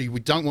 It's literally, we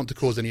don't want to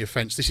cause any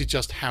offence. This is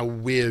just how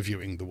we're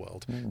viewing the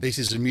world. This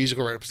is a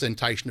musical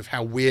representation of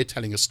how we're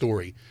telling a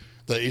story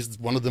that is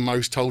one of the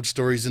most told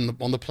stories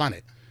on the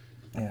planet.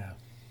 Yeah,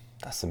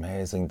 that's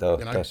amazing though,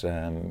 you know?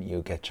 That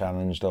you get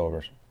challenged over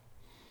it.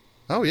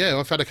 Oh yeah,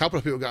 I've had a couple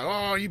of people go,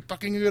 oh, you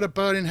fucking going to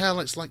burn in hell.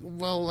 It's like,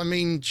 well, I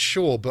mean,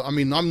 sure, but I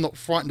mean, I'm not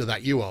frightened of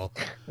that. You are.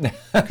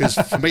 Because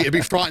for me to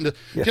be frightened of,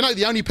 you know,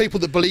 the only people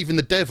that believe in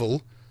the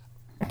devil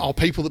are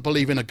people that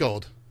believe in a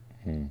god.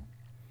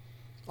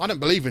 I don't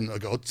believe in a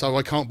god, so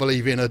I can't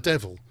believe in a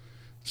devil.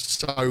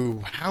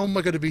 So how am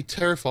I going to be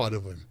terrified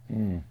of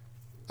him?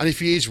 And if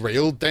he is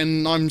real,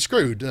 then I'm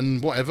screwed,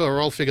 and whatever,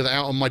 or I'll figure that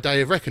out on my day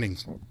of reckoning.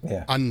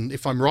 Yeah. And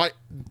if I'm right,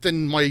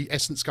 then my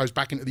essence goes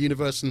back into the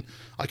universe and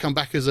I come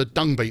back as a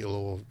dung beetle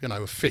or, you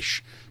know, a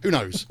fish. Who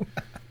knows?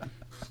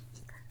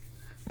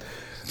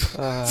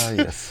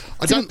 Yes.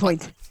 I don't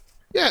point.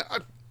 Yeah,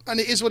 and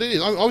it is what it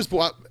is. I was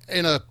brought up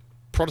in a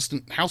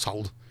Protestant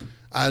household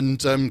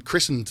and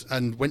christened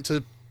and went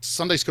to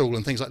Sunday school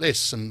and things like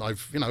this, and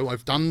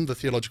I've done the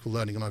theological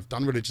learning and I've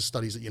done religious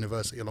studies at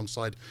university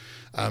alongside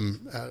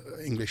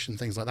English and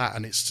things like that,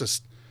 and it's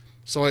just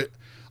so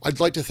I'd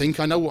like to think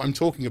I know what I'm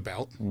talking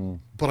about,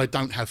 but I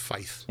don't have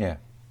faith. Yeah.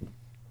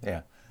 Do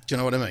you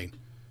know what I mean?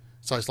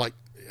 So it's like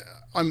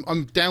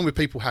I'm down with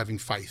people having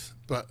faith,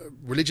 but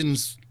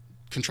religion's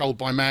controlled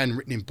by man,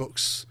 written in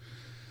books.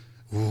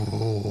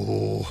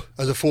 Ooh,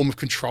 as a form of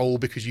control,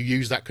 because you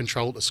use that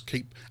control to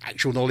keep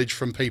actual knowledge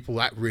from people,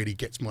 that really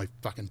gets my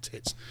fucking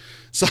tits.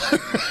 So,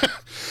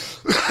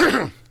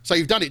 so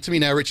you've done it to me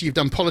now, Richie. You've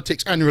done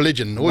politics and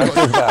religion. All you've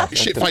got to do is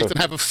shit faith and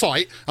have a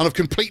fight, and I've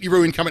completely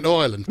ruined coming to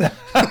Ireland.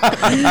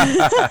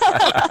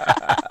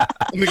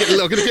 I'm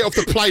going to get off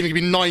the plane and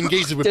give me 9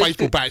 geezers with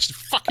baseball bats.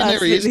 Fucking there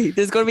he is.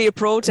 There's going to be a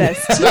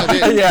protest.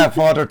 Yeah,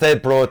 Father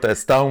Ted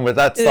protest. Down with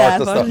that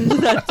sort of stuff.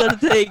 That sort of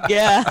thing,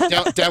 yeah.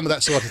 Down with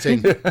that sort of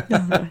thing.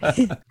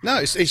 No,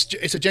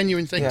 it's a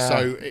genuine thing. Yeah.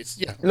 So it's,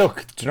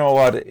 Look, do you know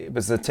what? It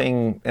was a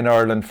thing in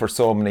Ireland for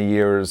so many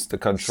years, the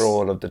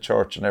control of the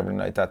church and everything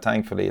like that.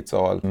 Thankfully, it's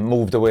all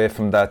moved away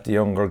from that. The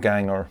younger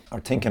gang are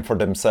thinking for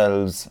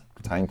themselves,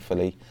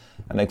 thankfully,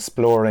 and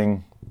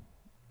exploring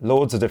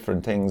loads of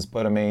different things.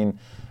 But I mean,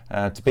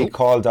 to be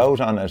called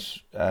out on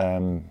it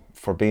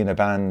for being a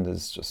band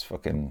is just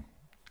fucking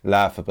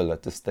laughable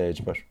at this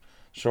stage. But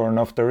sure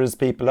enough, there is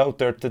people out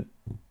there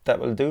that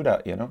will do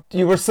that, you know.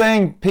 You were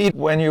saying, Pete,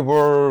 when you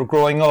were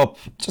growing up,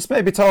 just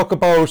maybe talk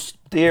about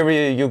the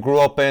area you grew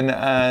up in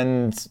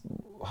and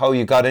how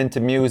you got into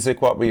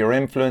music. What were your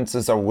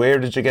influences, or where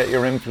did you get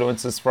your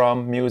influences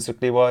from,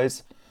 musically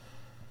wise?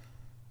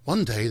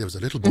 One day there was a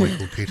little boy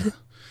called Peter,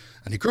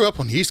 and he grew up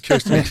on the east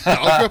coast. I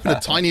grew up in a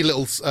tiny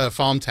little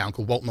farm town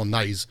called Walton on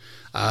Naze,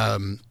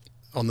 on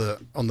the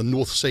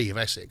North Sea of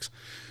Essex.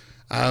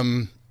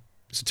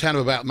 It's a town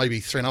of about maybe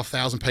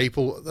 3,500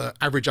 people, the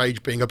average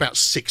age being about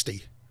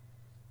 60.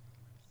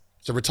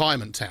 It's a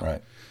retirement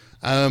town.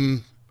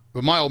 Right.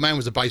 But my old man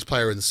was a bass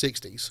player in the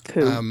 60s.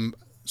 Cool.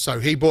 So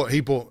he bought.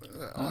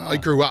 I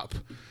grew up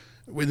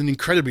with an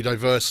incredibly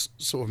diverse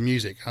sort of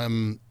music.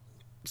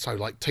 So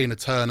like Tina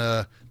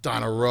Turner,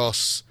 Diana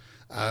Ross,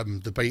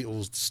 the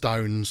Beatles, the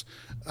Stones.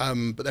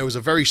 But there was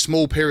a very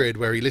small period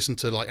where he listened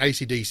to like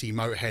AC/DC,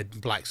 Motorhead,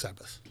 and Black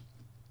Sabbath.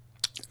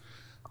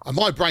 And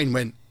my brain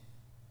went,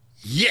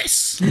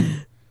 yes.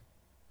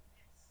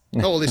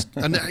 All this,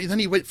 and then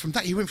he went from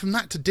that. He went from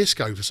that to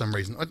disco for some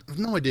reason. I have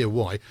no idea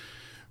why.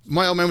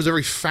 My old man was a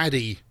very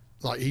faddy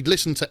Like, he'd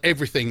listen to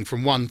everything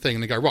from one thing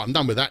and then go, right, I'm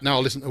done with that. Now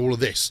I'll listen to all of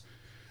this.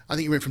 I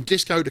think he went from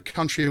disco to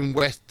country and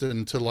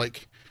western to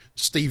like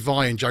Steve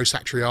Vai and Joe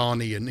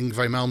Satriani and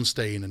Yngwie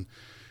Malmsteen, and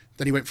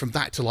then he went from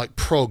that to like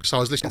prog. So I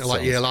was listening to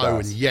like ELO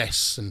and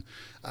Yes, and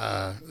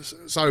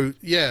so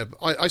yeah,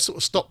 I sort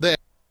of stopped there.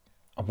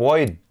 A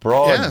wide,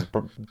 broad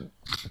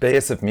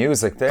base of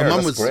music there.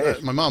 That's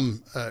great. My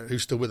mum,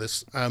 who's still with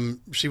us,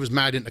 she was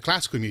mad into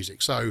classical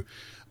music, so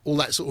all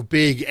that sort of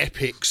big,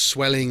 epic,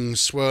 swelling,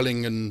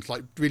 swirling, and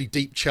like really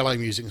deep cello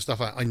music and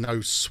stuff. I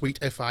know sweet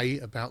FA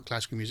about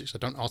classical music, so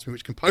don't ask me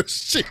which composer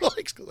she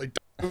likes, because I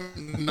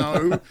don't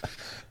know.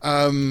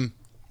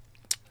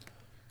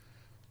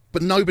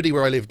 But nobody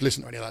where I lived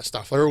listened to any of that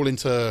stuff. They're all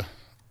into,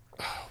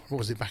 what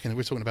was it back in,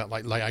 we're talking about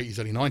like late 80s,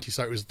 early 90s,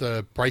 so it was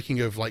the breaking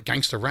of like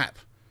gangster rap.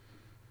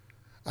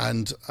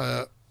 And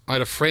I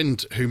had a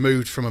friend who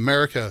moved from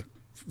America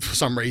for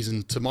some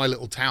reason to my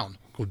little town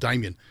called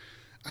Damien.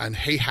 And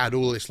he had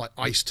all this like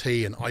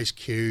Ice-T and Ice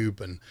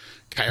Cube and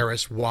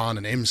KRS-One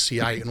and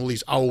MC8 and all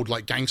these old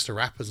like gangster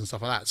rappers and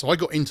stuff like that. So I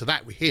got into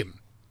that with him.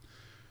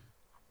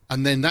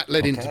 And then that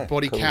led into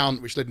Body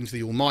Count, which led into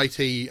The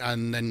Almighty,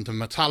 and then to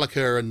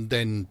Metallica, and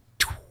then...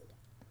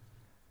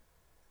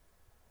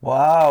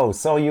 Wow,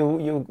 so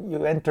you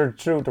entered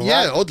through the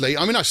rap. Oddly.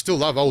 I mean, I still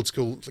love old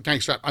school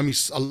gangster rap. I mean,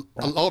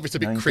 a lot of it's a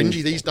bit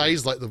cringy these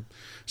days, like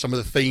some of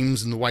the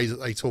themes and the way that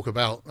they talk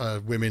about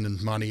women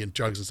and money and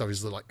drugs and stuff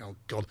is like, oh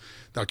God.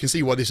 Now, I can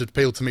see why this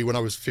appealed to me when I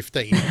was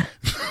 15.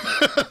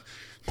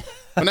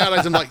 But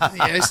nowadays I'm like,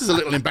 yeah, this is a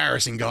little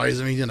embarrassing,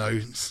 guys. I mean, you know.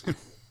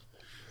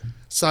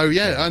 So,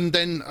 yeah, and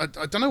then I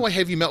don't know why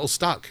heavy metal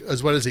stuck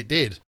as well as it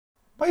did.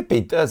 Might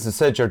be, as I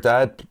said, your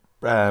dad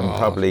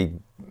probably...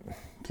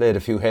 played a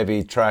few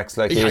heavy tracks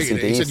like AC/DC.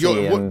 He said,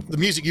 the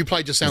music you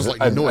played just sounds like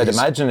your noise. I'd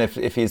imagine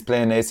if he's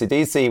playing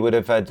AC/DC, he would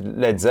have had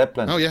Led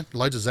Zeppelin. Oh yeah,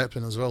 loads of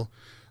Zeppelin as well.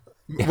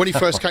 When he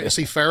first came to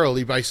see Ferrell,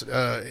 he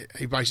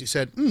basically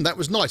said, that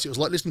was nice. It was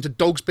like listening to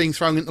dogs being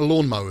thrown into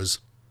lawnmowers.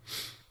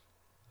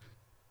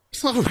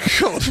 Oh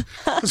God.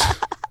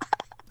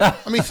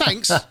 I mean,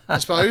 thanks, I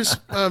suppose.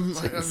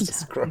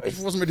 It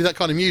wasn't really that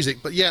kind of music,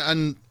 but yeah,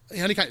 and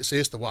he only came to see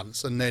us the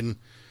once, and then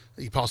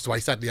he passed away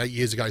sadly 8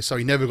 years ago, so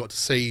he never got to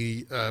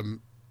see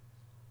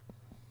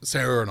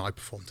Sarah and I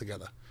performed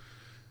together,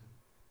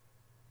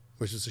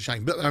 which is a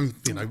shame. But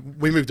you know,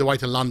 we moved away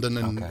to London,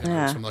 and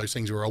it's one of those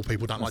things where old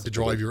people don't like to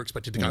drive. You're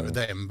expected to go to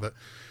them, but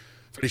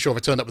pretty sure if I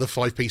turned up with a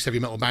 5-piece heavy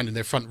metal band in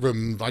their front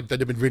room, they'd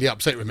have been really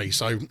upset with me.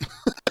 So,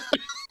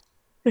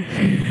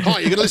 hi,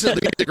 you're going to listen to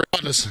the music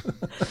regardless.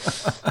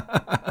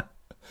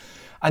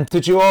 And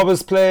did you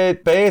always play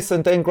bass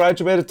and then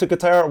graduated to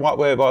guitar? What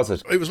way was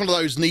it? It was one of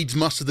those needs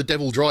must of the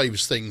devil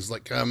drives things.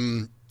 Like, I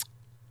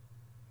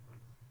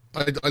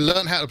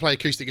learned how to play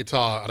acoustic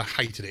guitar and I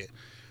hated it.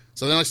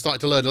 So then I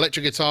started to learn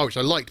electric guitar, which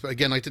I liked, but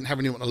again, I didn't have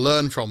anyone to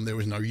learn from. There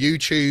was no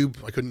YouTube.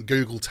 I couldn't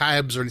Google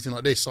tabs or anything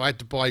like this. So I had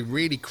to buy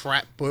really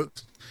crap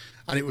books,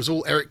 and it was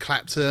all Eric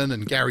Clapton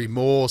and Gary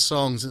Moore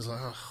songs. It's like,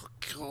 oh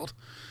God,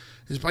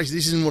 this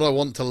isn't what I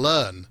want to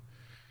learn.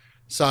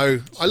 So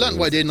I learned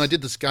what I did, and I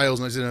did the scales,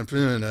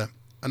 and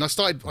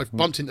I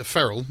bumped into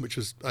Ferrell, which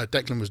was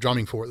Declan was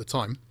drumming for at the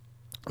time,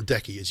 or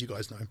Decky, as you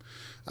guys know him.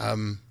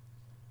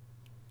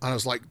 And I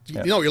was like,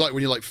 you know what you're like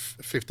when you're like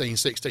 15,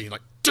 16, you're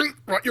like,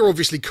 right, you're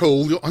obviously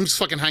cool. I'm just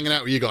fucking hanging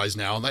out with you guys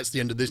now, and that's the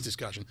end of this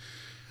discussion.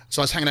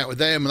 So I was hanging out with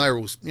them, and they were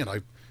all, you know,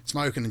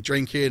 smoking and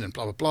drinking and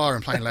blah, blah, blah,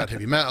 and playing loud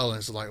heavy metal, and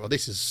it's like, well,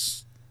 this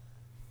is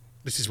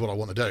what I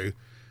want to do.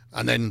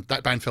 And then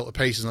that band fell to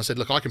pieces, and I said,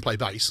 look, I can play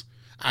bass,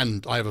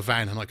 and I have a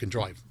van, and I can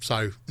drive.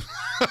 So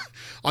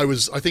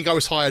I think I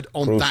was hired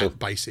on that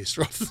basis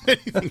rather than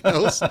anything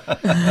else. So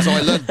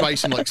I learned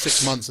bass in like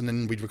 6 months, and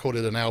then we'd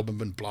recorded an album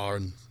and blah,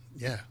 and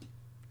yeah.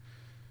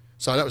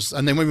 So that was,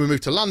 and then when we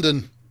moved to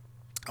London,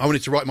 I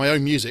wanted to write my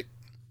own music,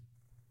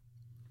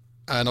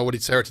 and I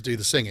wanted Sarah to do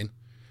the singing.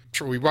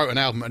 We wrote an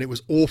album, and it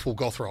was awful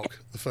goth rock.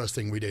 The first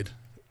thing we did,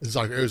 it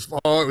was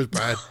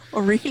bad.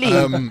 Oh,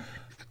 really?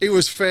 It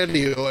was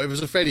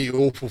a fairly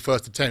awful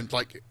first attempt.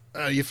 Like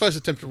your first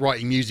attempt at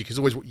writing music is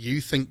always what you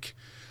think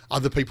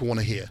other people want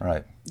to hear.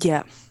 Right.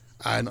 Yeah.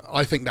 And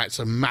I think that's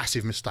a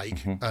massive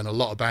mistake, and a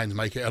lot of bands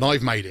make it, and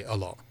I've made it a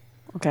lot.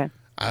 Okay.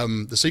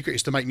 The secret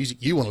is to make music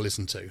you want to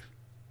listen to.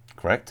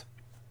 Correct.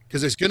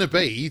 Because there's going to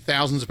be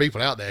thousands of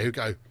people out there who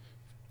go,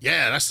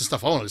 yeah, that's the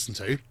stuff I want to listen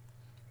to.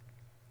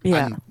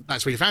 Yeah. And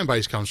that's where your fan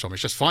base comes from.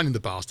 It's just finding the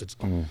bastards.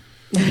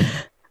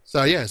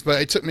 So, yes,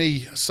 but it took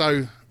me...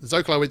 So,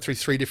 Zocal, I went through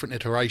 3 different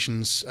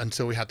iterations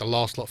until we had the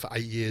last lot for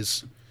 8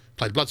 years.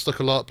 Played Bloodstock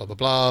a lot, blah, blah,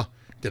 blah.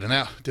 Did an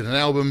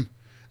album.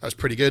 That was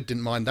pretty good.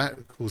 Didn't mind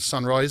that. Called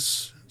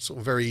Sunrise. Sort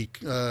of very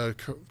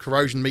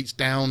Corrosion meets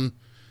Down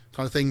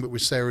kind of thing, but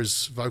with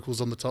Sarah's vocals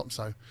on the top.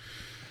 So,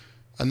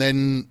 and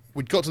then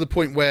we'd got to the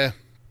point where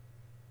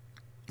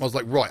I was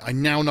like, right, I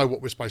now know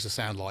what we're supposed to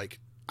sound like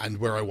and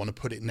where I want to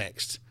put it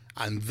next.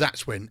 And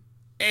that's when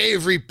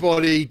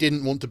everybody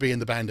didn't want to be in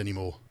the band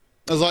anymore.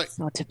 I was like, it's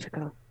not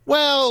typical.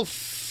 Well,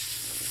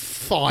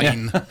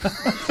 fine.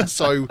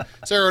 So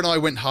Sarah and I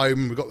went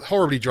home, we got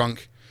horribly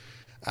drunk,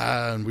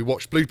 and we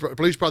watched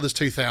Blues Brothers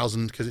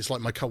 2000 because it's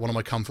like one of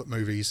my comfort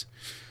movies.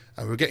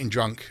 And we were getting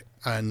drunk,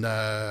 and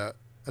I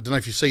don't know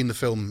if you've seen the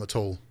film at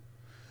all.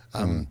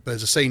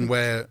 There's a scene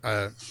where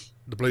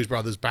the Blues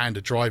Brothers band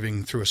are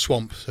driving through a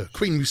swamp to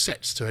Queen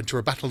Musette's to enter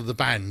a battle of the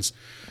bands,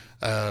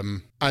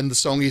 and the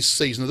song is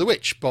 "Season of the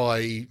Witch"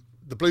 by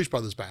the Blues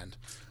Brothers band.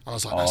 And I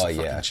was like, that's a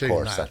fucking tune, of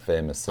course, that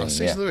famous song.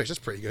 Season of the Witch, that's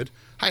pretty good.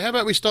 Hey, how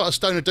about we start a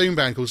Stoner Doom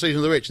band called Season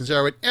of the Witch? And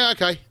Sarah went, yeah,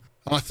 okay.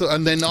 And I thought,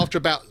 and then after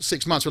about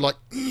 6 months, we're like,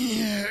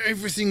 yeah,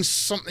 everything's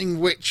something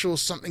witch or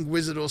something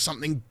wizard or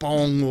something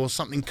bong or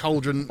something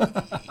cauldron. Yeah,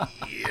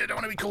 I don't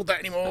want to be called that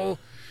anymore.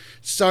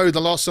 So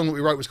the last song that we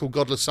wrote was called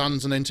Godless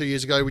Suns, and then 2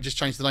 years ago we just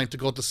changed the name to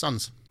Godless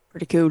Suns.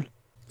 Pretty cool.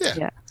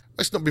 Yeah.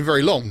 It's not been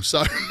very long,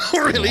 so not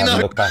really. I No,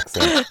 look back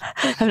since.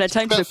 Haven't had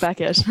time to look back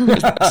yet.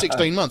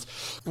 16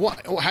 months.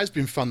 What has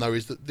been fun though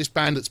is that this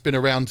band that's been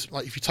around,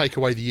 like if you take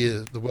away the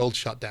year the world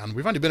shut down,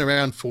 we've only been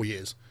around 4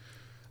 years.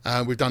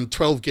 We've done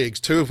 12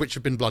 gigs, 2 of which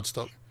have been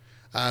Bloodstock.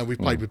 We've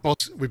played with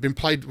Boss. We've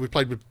played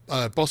with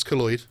Boss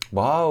Colloid.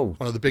 Wow.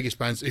 One of the biggest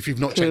bands. If you've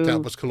not checked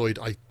out Boss Colloid,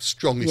 I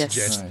strongly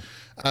suggest.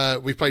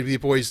 We've played with your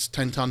boys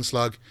 10 Ton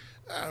Slug.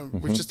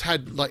 We've just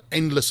had like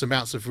endless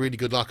amounts of really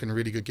good luck and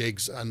really good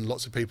gigs, and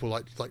lots of people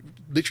like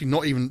literally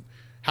not even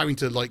having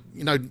to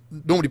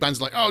normally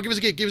bands are like, oh, give us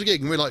a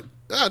gig, and we're like,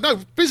 oh, no,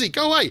 busy,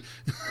 go away.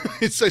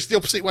 It's the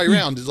opposite way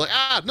around. It's like,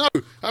 no,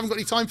 I haven't got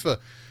any time for.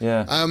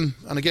 Yeah.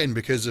 And again,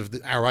 because of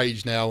our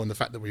age now and the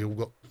fact that we all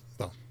got,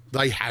 well,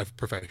 they have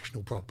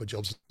professional proper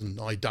jobs and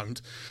I don't.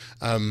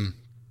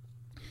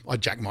 I'd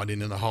jack mine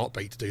in a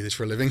heartbeat to do this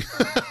for a living.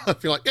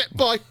 I'd be like, yeah,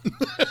 bye.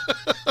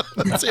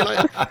 See you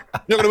later.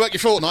 You're going to work your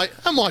fortnight.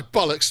 And my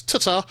bollocks,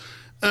 ta-ta.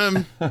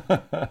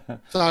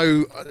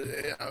 So,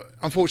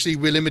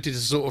 unfortunately, we're limited to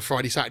sort of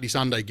Friday, Saturday,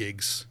 Sunday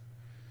gigs.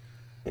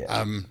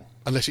 Yeah.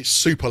 Unless it's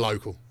super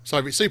local. So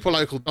if it's super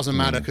local, it doesn't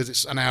matter because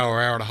it's an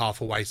hour and a half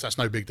away, so that's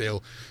no big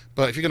deal.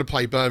 But if you're going to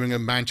play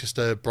Birmingham,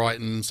 Manchester,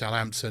 Brighton,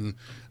 Southampton,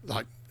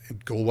 like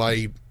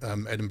Galway,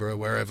 Edinburgh,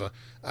 wherever,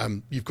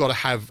 you've got to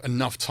have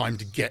enough time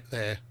to get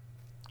there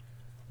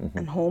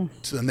and home,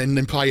 and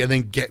then play and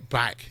then get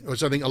back.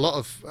 Which I think a lot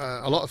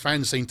of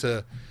fans seem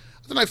to.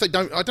 I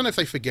don't know if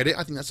they forget it.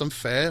 I think that's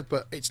unfair,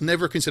 but it's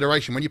never a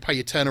consideration when you pay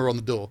your tenner on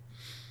the door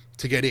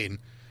to get in.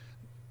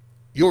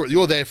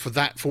 You're there for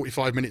that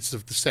 45 minutes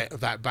of the set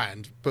of that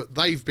band, but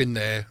they've been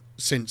there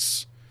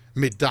since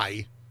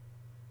midday.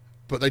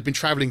 But they've been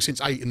travelling since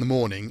 8 in the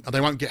morning, and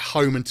they won't get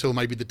home until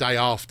maybe the day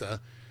after.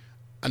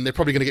 And they're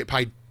probably going to get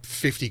paid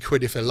 50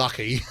 quid if they're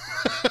lucky.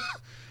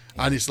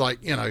 And it's like,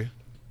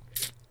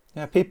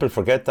 Yeah, people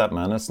forget that,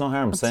 man. It's no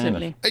harm saying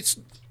it.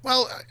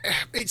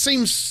 It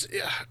seems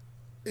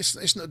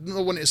it's not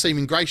wanting to seem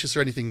ingracious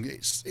or anything.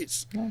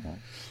 It's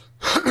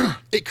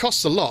it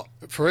costs a lot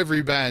for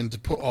every band to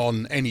put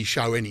on any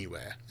show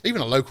anywhere,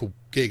 even a local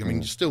gig. I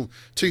mean, still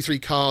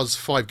 2-3 cars,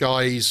 5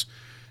 guys.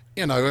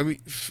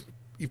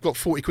 You've got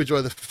 40 quid's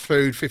worth of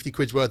food, 50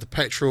 quid's worth of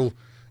petrol.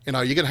 You're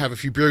going to have a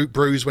few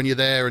brews when you're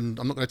there, and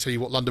I'm not going to tell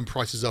you what London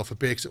prices are for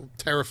beer because it will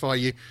terrify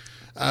you.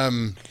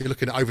 You're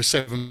looking at over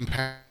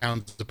 £7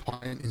 a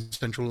pint in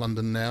central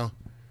London now,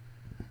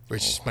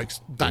 which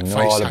makes that face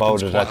all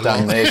about it, that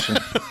damnation.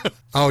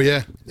 Oh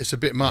yeah, it's a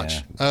bit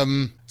much.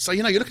 Yeah. So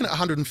you're looking at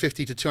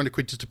 150 to 200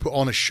 quid to put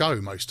on a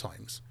show most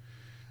times,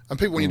 and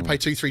people want you to pay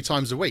 2-3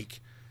 times a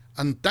week,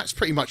 and that's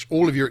pretty much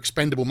all of your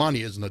expendable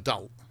money as an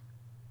adult.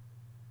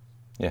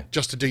 Yeah,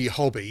 just to do your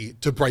hobby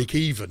to break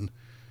even.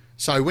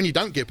 So when you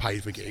don't get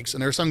paid for gigs,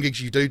 and there are some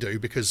gigs you do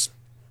because,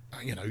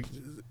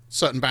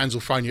 certain bands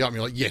will phone you up and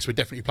you're like, yes, we're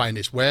definitely playing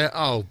this. Where?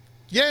 Oh,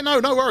 yeah, no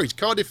worries.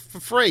 Cardiff for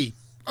free.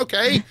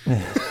 Okay.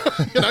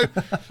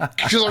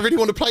 Because I really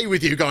want to play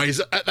with you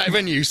guys at that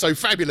venue. So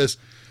fabulous.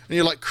 And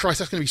you're like, Christ,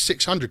 that's going to be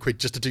 600 quid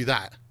just to do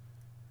that.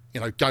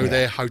 Go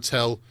there,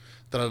 hotel,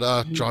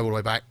 drive all the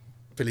way back,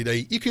 Philly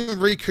D. You can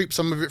recoup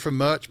some of it from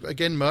merch, but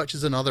again, merch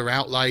is another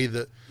outlay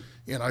that,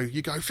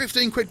 you go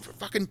 15 quid for a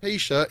fucking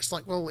t-shirt. It's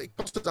like, well, it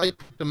cost us £8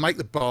 to make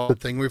the bar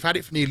thing. We've had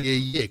it for nearly a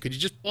year. Could you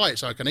just buy it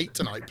so I can eat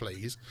tonight,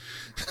 please?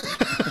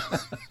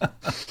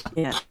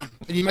 Yeah.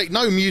 And you make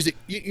no music.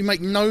 You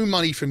make no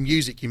money from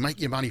music. You make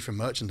your money from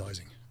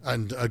merchandising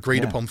and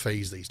agreed upon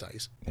fees these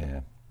days.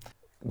 Yeah.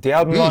 The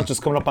album launch is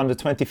coming up on the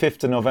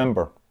 25th of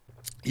November.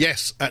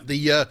 Yes, at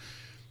the God,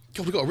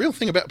 we've got a real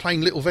thing about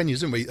playing little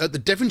venues, haven't we? At the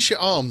Devonshire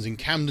Arms in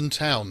Camden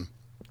Town.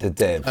 The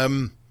Dev.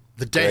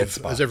 The Dev,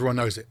 as everyone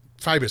knows it.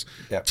 Fabulous.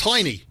 Yep.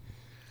 Tiny.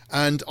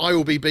 And I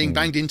will be being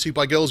banged into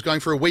by girls going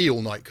for a wee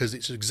all night because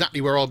it's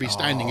exactly where I'll be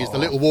standing is the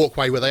little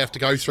walkway where they have to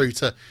go through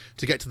to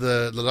get to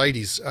the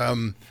ladies.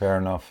 Fair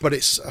enough. But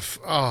it's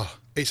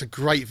a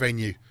great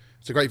venue.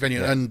 It's a great venue.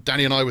 Yeah. And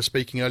Danny and I were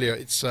speaking earlier.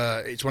 It's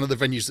one of the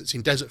venues that's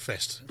in Desert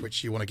Fest,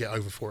 which you want to get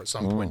over for at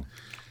some point.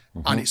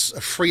 Mm-hmm. And it's a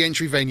free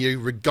entry venue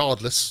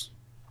regardless.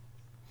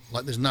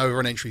 Like there's no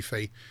an entry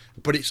fee.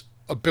 But it's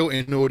a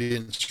built-in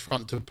audience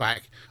front to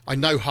back. I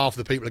know half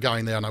the people are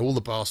going there. I know all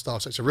the bar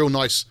staff. So it's a real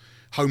nice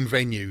home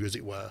venue, as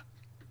it were,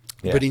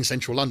 but in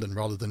central London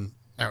rather than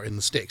out in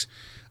the sticks.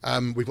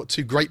 We've got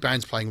 2 great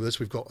bands playing with us.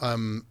 We've got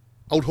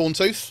Old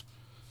Horntooth,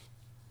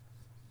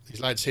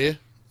 these lads here.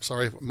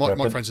 Sorry,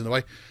 my friend's in the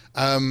way.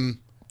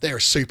 They're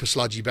a super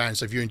sludgy band,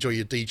 so if you enjoy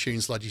your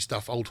detuned sludgy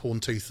stuff, Old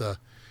Horntooth are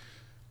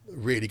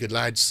really good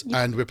lads.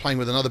 And we're playing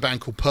with another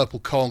band called Purple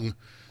Kong,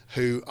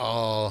 who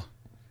are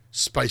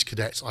space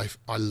cadets.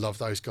 I love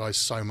those guys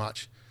so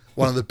much.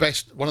 One of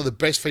the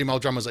best female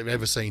drummers I've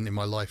ever seen in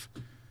my life.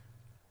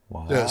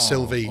 Wow.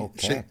 Sylvie.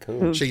 Okay,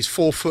 cool. She's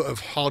 4 foot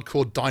of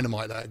hardcore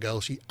dynamite, that girl.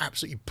 She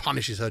absolutely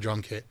punishes her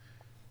drum kit.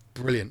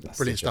 Brilliant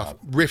stuff.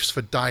 Riffs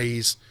for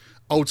days.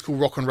 Old school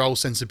rock and roll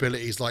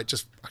sensibilities, like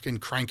just fucking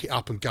crank it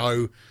up and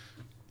go.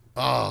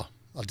 I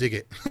dig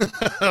it.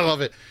 I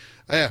love it.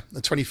 Yeah,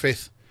 the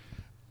 25th.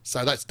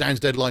 So that's Dan's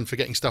deadline for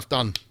getting stuff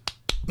done.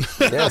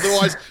 Yes.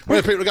 Otherwise,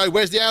 when people go,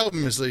 "Where's the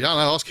album?" It's like, I don't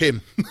know, ask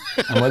him.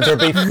 And will there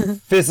be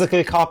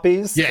physical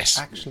copies? Yes.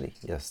 Actually,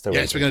 yes. We're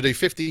going to do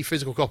 50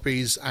 physical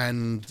copies,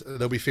 and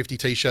there'll be 50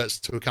 T-shirts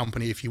to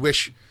accompany if you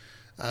wish.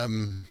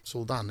 It's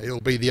all done. It'll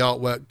be the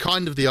artwork,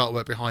 kind of the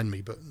artwork behind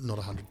me, but not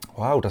 100.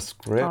 Wow, that's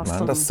great, Awesome.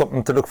 man. That's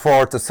something to look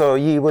forward to. So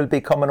you will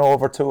be coming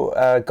over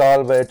to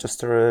Galway, just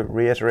to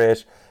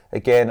reiterate,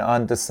 again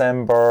on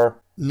December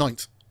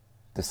 9th.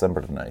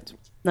 December the 9th.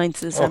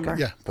 9th December.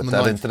 Yeah, Put on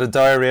that 9th. into the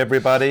diary,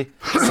 everybody.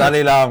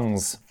 Sally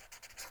Longs.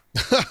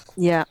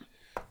 Yeah.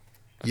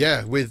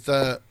 Yeah, with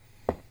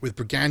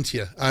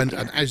Brigantia and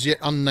an as yet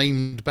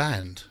unnamed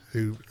band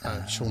who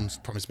Sean's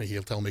promised me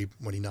he'll tell me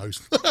when he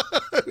knows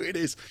who it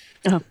is.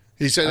 Oh.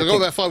 He said, I've got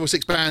about 5 or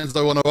 6 bands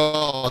I want to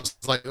ask.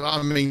 It's like,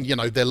 I mean,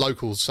 they're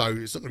locals, so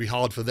it's not going to be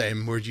hard for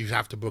them, whereas you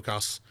have to book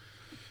us.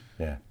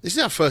 Yeah. This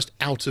is our first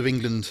out of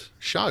England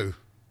show.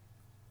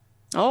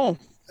 Oh.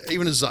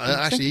 Even as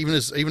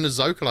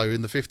Zocalo,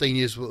 in the 15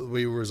 years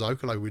we were as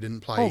Zocalo, we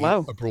didn't play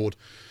abroad.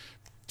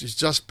 It's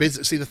just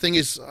business. See, the thing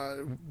is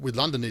with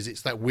London is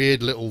it's that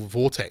weird little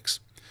vortex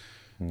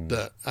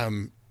that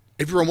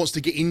everyone wants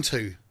to get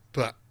into,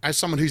 but as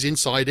someone who's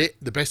inside it,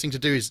 the best thing to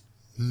do is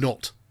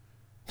not.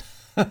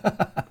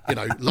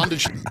 London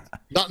should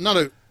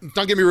no.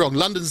 Don't get me wrong.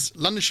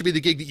 London should be the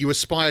gig that you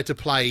aspire to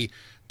play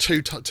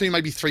two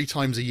maybe 3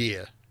 times a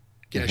year.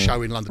 Get a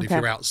show in London if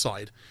you're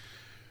outside.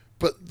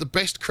 But the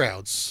best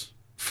crowds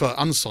for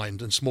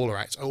unsigned and smaller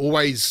acts are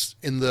always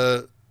in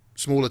the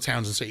smaller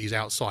towns and cities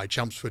outside,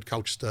 Chelmsford,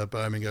 Colchester,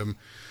 Birmingham,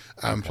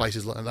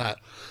 places like that.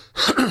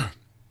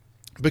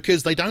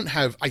 Because they don't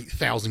have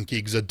 8,000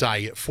 gigs a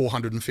day at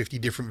 450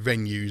 different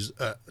venues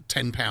at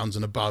 £10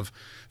 and above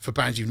for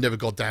bands you've never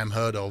goddamn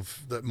heard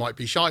of that might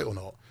be shite or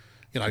not.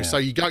 So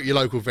you go to your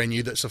local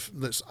venue that's a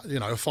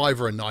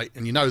 £5 a night,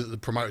 and you know that the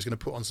promoter's going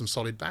to put on some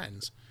solid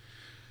bands.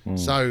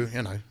 So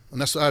and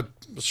that's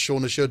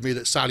Sean assured me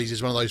that Sally's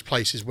is one of those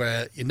places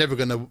where you're never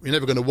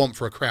gonna want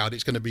for a crowd.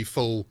 It's going to be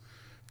full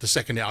the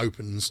second it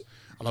opens,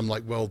 and I'm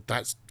like, well,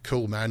 that's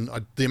cool, man.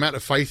 The amount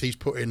of faith he's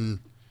put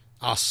in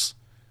us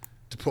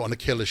to put on a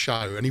killer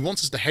show, and he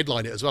wants us to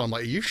headline it as well. I'm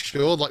like, are you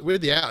sure? Like, we're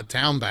the out of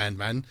town band,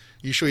 man.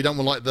 Are you sure you don't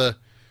want the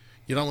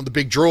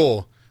big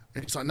draw?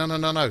 And he's like, no,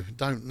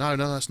 don't, no,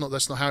 that's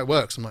not how it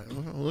works. I'm like,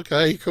 oh,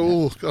 okay,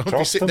 cool. I'll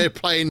be sitting there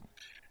playing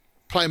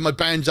my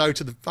banjo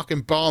to the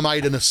fucking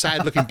barmaid and a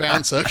sad-looking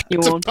bouncer. You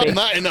won't be.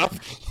 That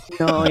enough.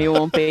 No, you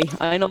won't be.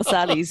 I know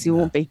Sally's, you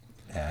won't be.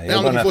 Yeah,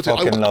 you're going to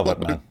fucking love it,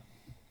 man.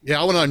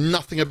 Yeah, I want to know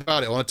nothing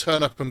about it. I want to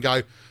turn up and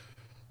go,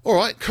 all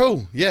right,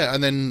 cool, yeah,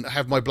 and then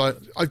have my blow.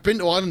 I've been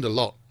to Ireland a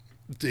lot,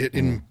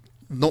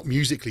 not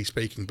musically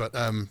speaking, but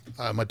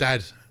my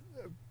dad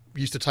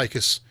used to take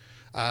us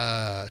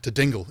to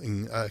Dingle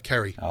in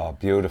Kerry. Oh,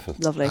 beautiful.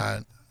 Lovely.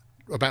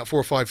 About 4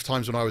 or 5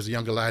 times when I was a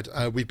younger lad.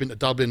 We've been to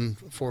Dublin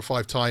 4 or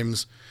 5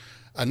 times.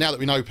 And now that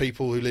we know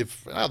people who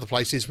live other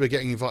places, we're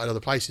getting invited other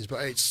places.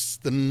 But it's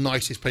the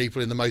nicest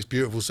people in the most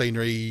beautiful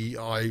scenery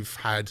I've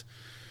had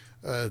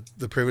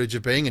the privilege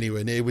of being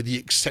anywhere near, with the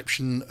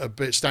exception of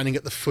standing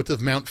at the foot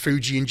of Mount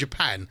Fuji in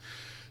Japan.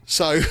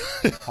 So...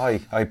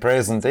 High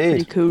praise indeed.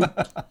 Pretty cool.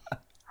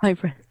 High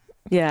praise.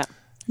 Yeah.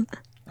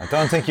 I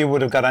don't think you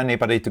would have got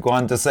anybody to go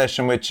on the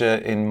session with you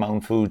in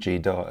Mount Fuji,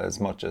 though, as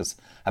much as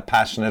a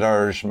passionate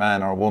Irish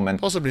man or woman.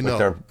 Possibly with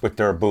not. With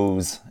their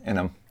booze in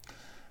them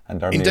and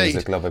their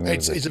Indeed. love of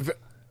music.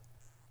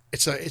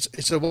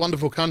 It's a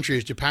wonderful country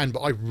as Japan,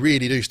 but I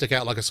really do stick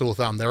out like a sore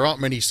thumb. There aren't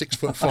many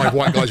 6'5"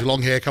 white guys with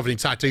long hair covered in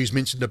tattoos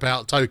mentioned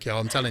about Tokyo,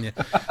 I'm telling you.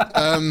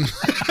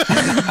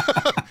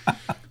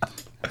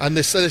 And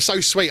they're so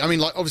sweet. I mean,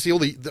 like, obviously all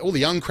the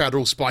young crowd are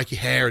all spiky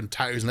hair and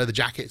tattoos and leather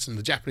jackets, and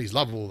the Japanese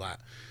love all that.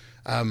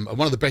 And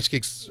one of the best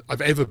gigs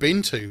I've ever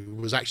been to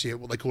was actually at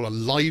what they call a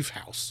live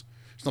house.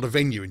 It's not a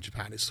venue in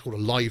Japan, it's called a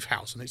live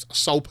house, and its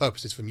sole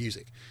purpose is for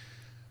music.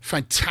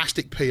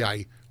 Fantastic PA,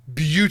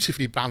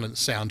 beautifully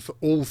balanced sound for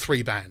all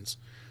 3 bands.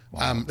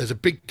 Wow. There's a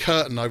big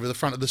curtain over the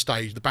front of the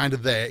stage, the band are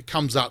there, it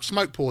comes up,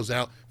 smoke pours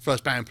out,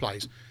 first band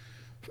plays.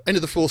 End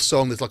of the 4th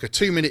song, there's like a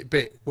 2-minute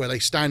bit where they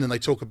stand and they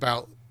talk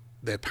about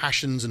their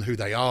passions and who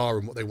they are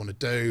and what they want to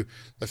do.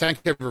 They thank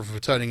everyone for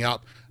turning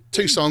up.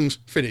 2 songs,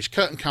 finish,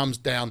 curtain comes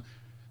down,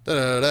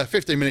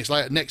 15 minutes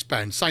later, next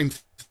band, same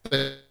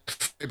thing.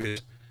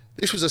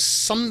 This was a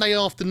Sunday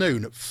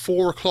afternoon at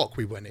 4 o'clock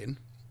we went in,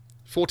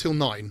 4 till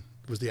 9,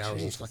 was the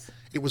hours and stuff.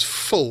 It was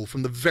full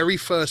from the very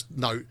first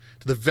note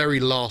to the very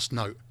last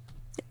note.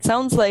 It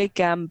sounds like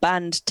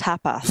band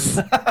tapas,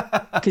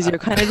 because you're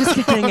kind of just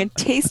getting a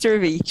taster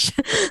of each.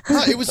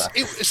 No,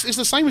 it's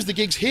the same as the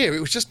gigs here.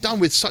 It was just done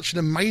with such an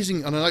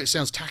amazing, and I know it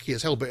sounds tacky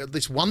as hell, but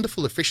this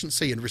wonderful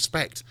efficiency and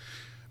respect,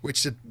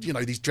 which are,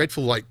 these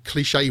dreadful, like,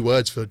 cliche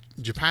words for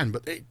Japan,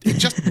 but it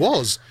just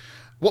was.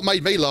 What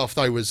made me laugh,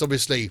 though, was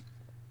obviously,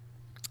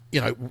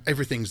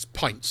 everything's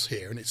pints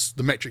here, and it's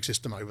the metric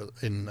system over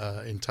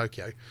in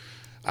Tokyo.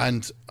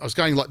 And I was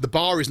going, like, the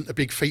bar isn't a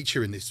big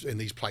feature in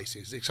these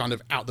places. It's kind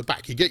of out the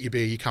back. You get your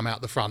beer, you come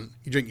out the front,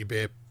 you drink your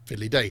beer,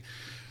 fiddly-dee.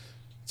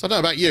 So I don't know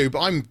about you, but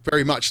I'm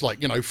very much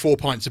like, 4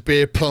 pints of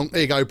beer, plonk, there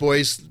you go,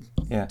 boys,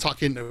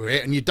 tuck into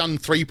it, and you've done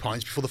 3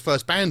 pints before the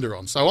first band are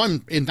on. So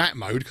I'm in that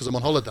mode because I'm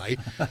on holiday.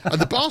 And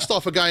the bar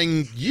staff are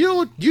going,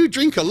 you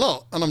drink a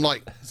lot. And I'm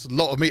like, it's a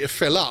lot of me to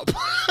fill up.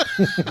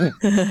 I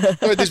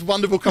had this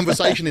wonderful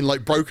conversation in,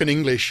 like, broken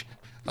English.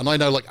 And I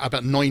know, like,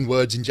 about 9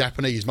 words in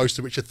Japanese, most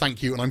of which are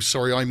thank you and I'm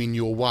sorry I'm in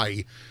your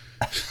way.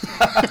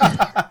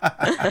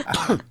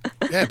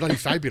 Yeah, bloody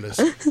fabulous.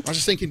 I was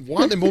just thinking, why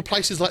aren't there more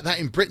places like that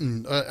in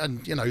Britain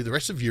and, the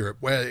rest of Europe,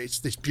 where it's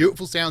this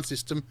beautiful sound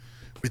system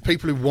with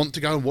people who want to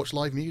go and watch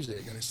live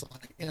music? And it's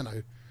like,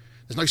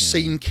 there's no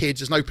scene kids,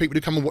 there's no people who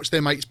come and watch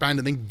their mate's band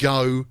and then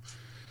go.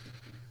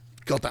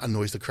 God, that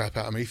annoys the crap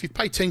out of me. If you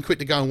pay 10 quid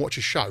to go and watch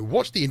a show,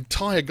 watch the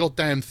entire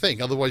goddamn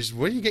thing. Otherwise,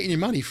 where are you getting your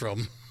money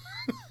from?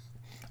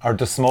 Or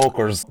the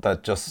smokers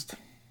that just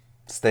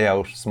stay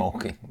out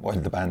smoking while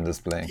the band is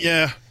playing.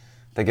 Yeah.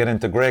 They get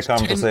into great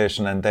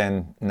conversation and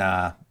then,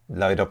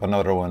 light up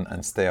another one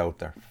and stay out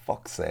there.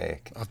 Fuck's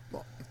sake. I've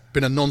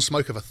been a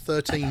non-smoker for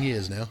 13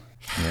 years now.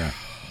 Yeah.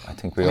 I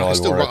think we all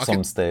were at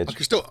some stage. I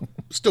can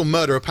still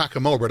murder a pack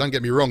of Marlboro, don't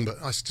get me wrong,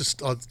 but I just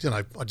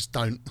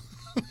don't.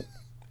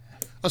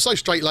 I'm so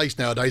straight-laced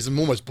nowadays, I'm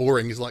almost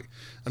boring. It's like,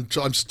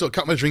 I'm still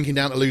cutting my drinking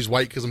down to lose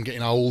weight because I'm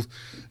getting old.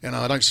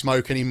 I don't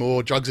smoke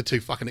anymore. Drugs are too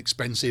fucking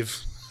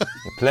expensive.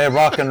 You play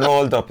rock and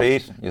roll, though,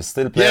 Pete. You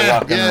still play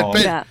rock and roll.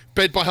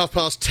 Bed by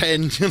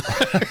 10:30.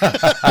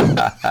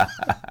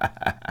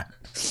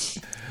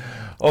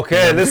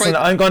 Okay, listen,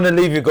 I'm going to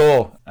leave you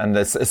go. And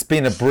it's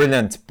been a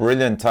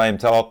brilliant time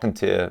talking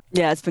to you.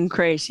 Yeah, it's been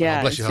great.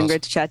 Yeah, it's been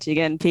great to chat to you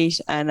again, Pete.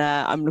 And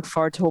I'm looking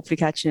forward to hopefully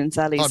catching you in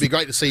Sally's. It'd be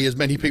great to see as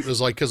many people as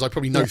because I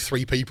probably know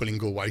 3 people in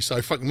Galway. So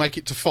if I can make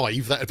it to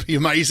 5, that'd be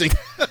amazing.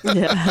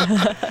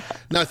 Yeah.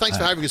 No, thanks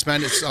for having us,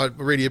 man. I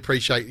really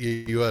appreciate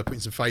you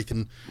putting some faith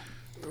in,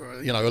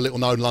 a little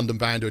known London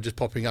band who are just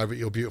popping over to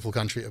your beautiful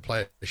country to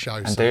play a show.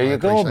 And so there you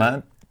go,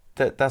 man.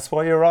 That's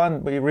why you're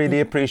on. We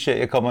really appreciate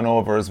you coming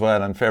over as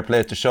well, and fair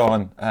play to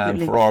Sean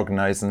for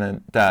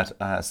organising that.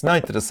 It's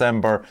 9th of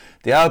December.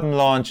 The album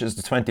launch is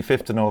the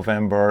 25th of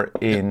November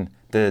in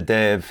the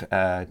Dev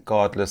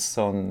Godless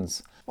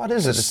Suns. What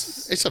is it?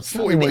 It's a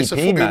 41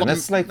 man.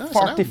 It's like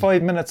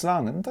 45 minutes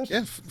long, isn't it?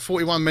 Yeah,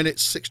 41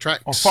 minutes, 6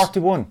 tracks. Oh,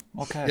 41.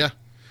 Okay. Yeah.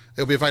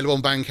 It'll be available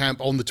on Bandcamp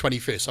on the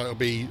 25th, so it'll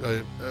be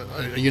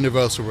a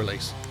universal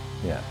release.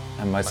 Yeah,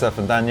 and myself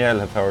and Danielle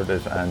have heard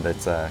it, and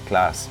it's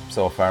class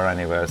so far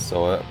anyway.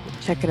 So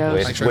check it out.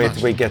 Wait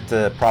till we get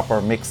the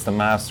proper mixed and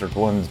mastered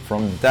ones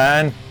from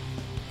Dan.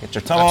 Get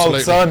your tongue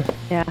out, son.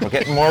 Yeah. We're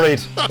getting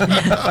worried.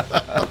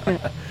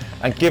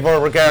 And give our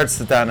regards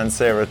to Dan and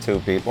Sarah too,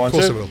 Pete. Won't you?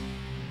 Of course I will.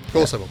 Of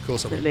course I will. Of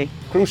course I will.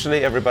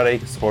 Crucially, everybody,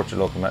 support your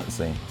local metal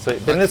scene. So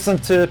you've been listening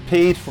to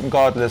Pete from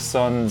Godless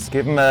Suns.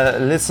 Give him a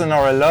listen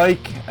or a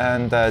like.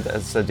 And as I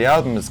said, the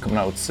album is coming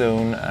out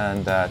soon.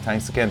 And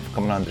thanks again for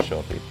coming on the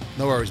show, Pete.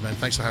 No worries, man.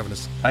 Thanks for having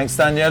us. Thanks,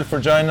 Danielle, for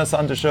joining us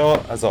on the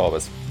show, as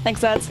always.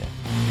 Thanks, lads.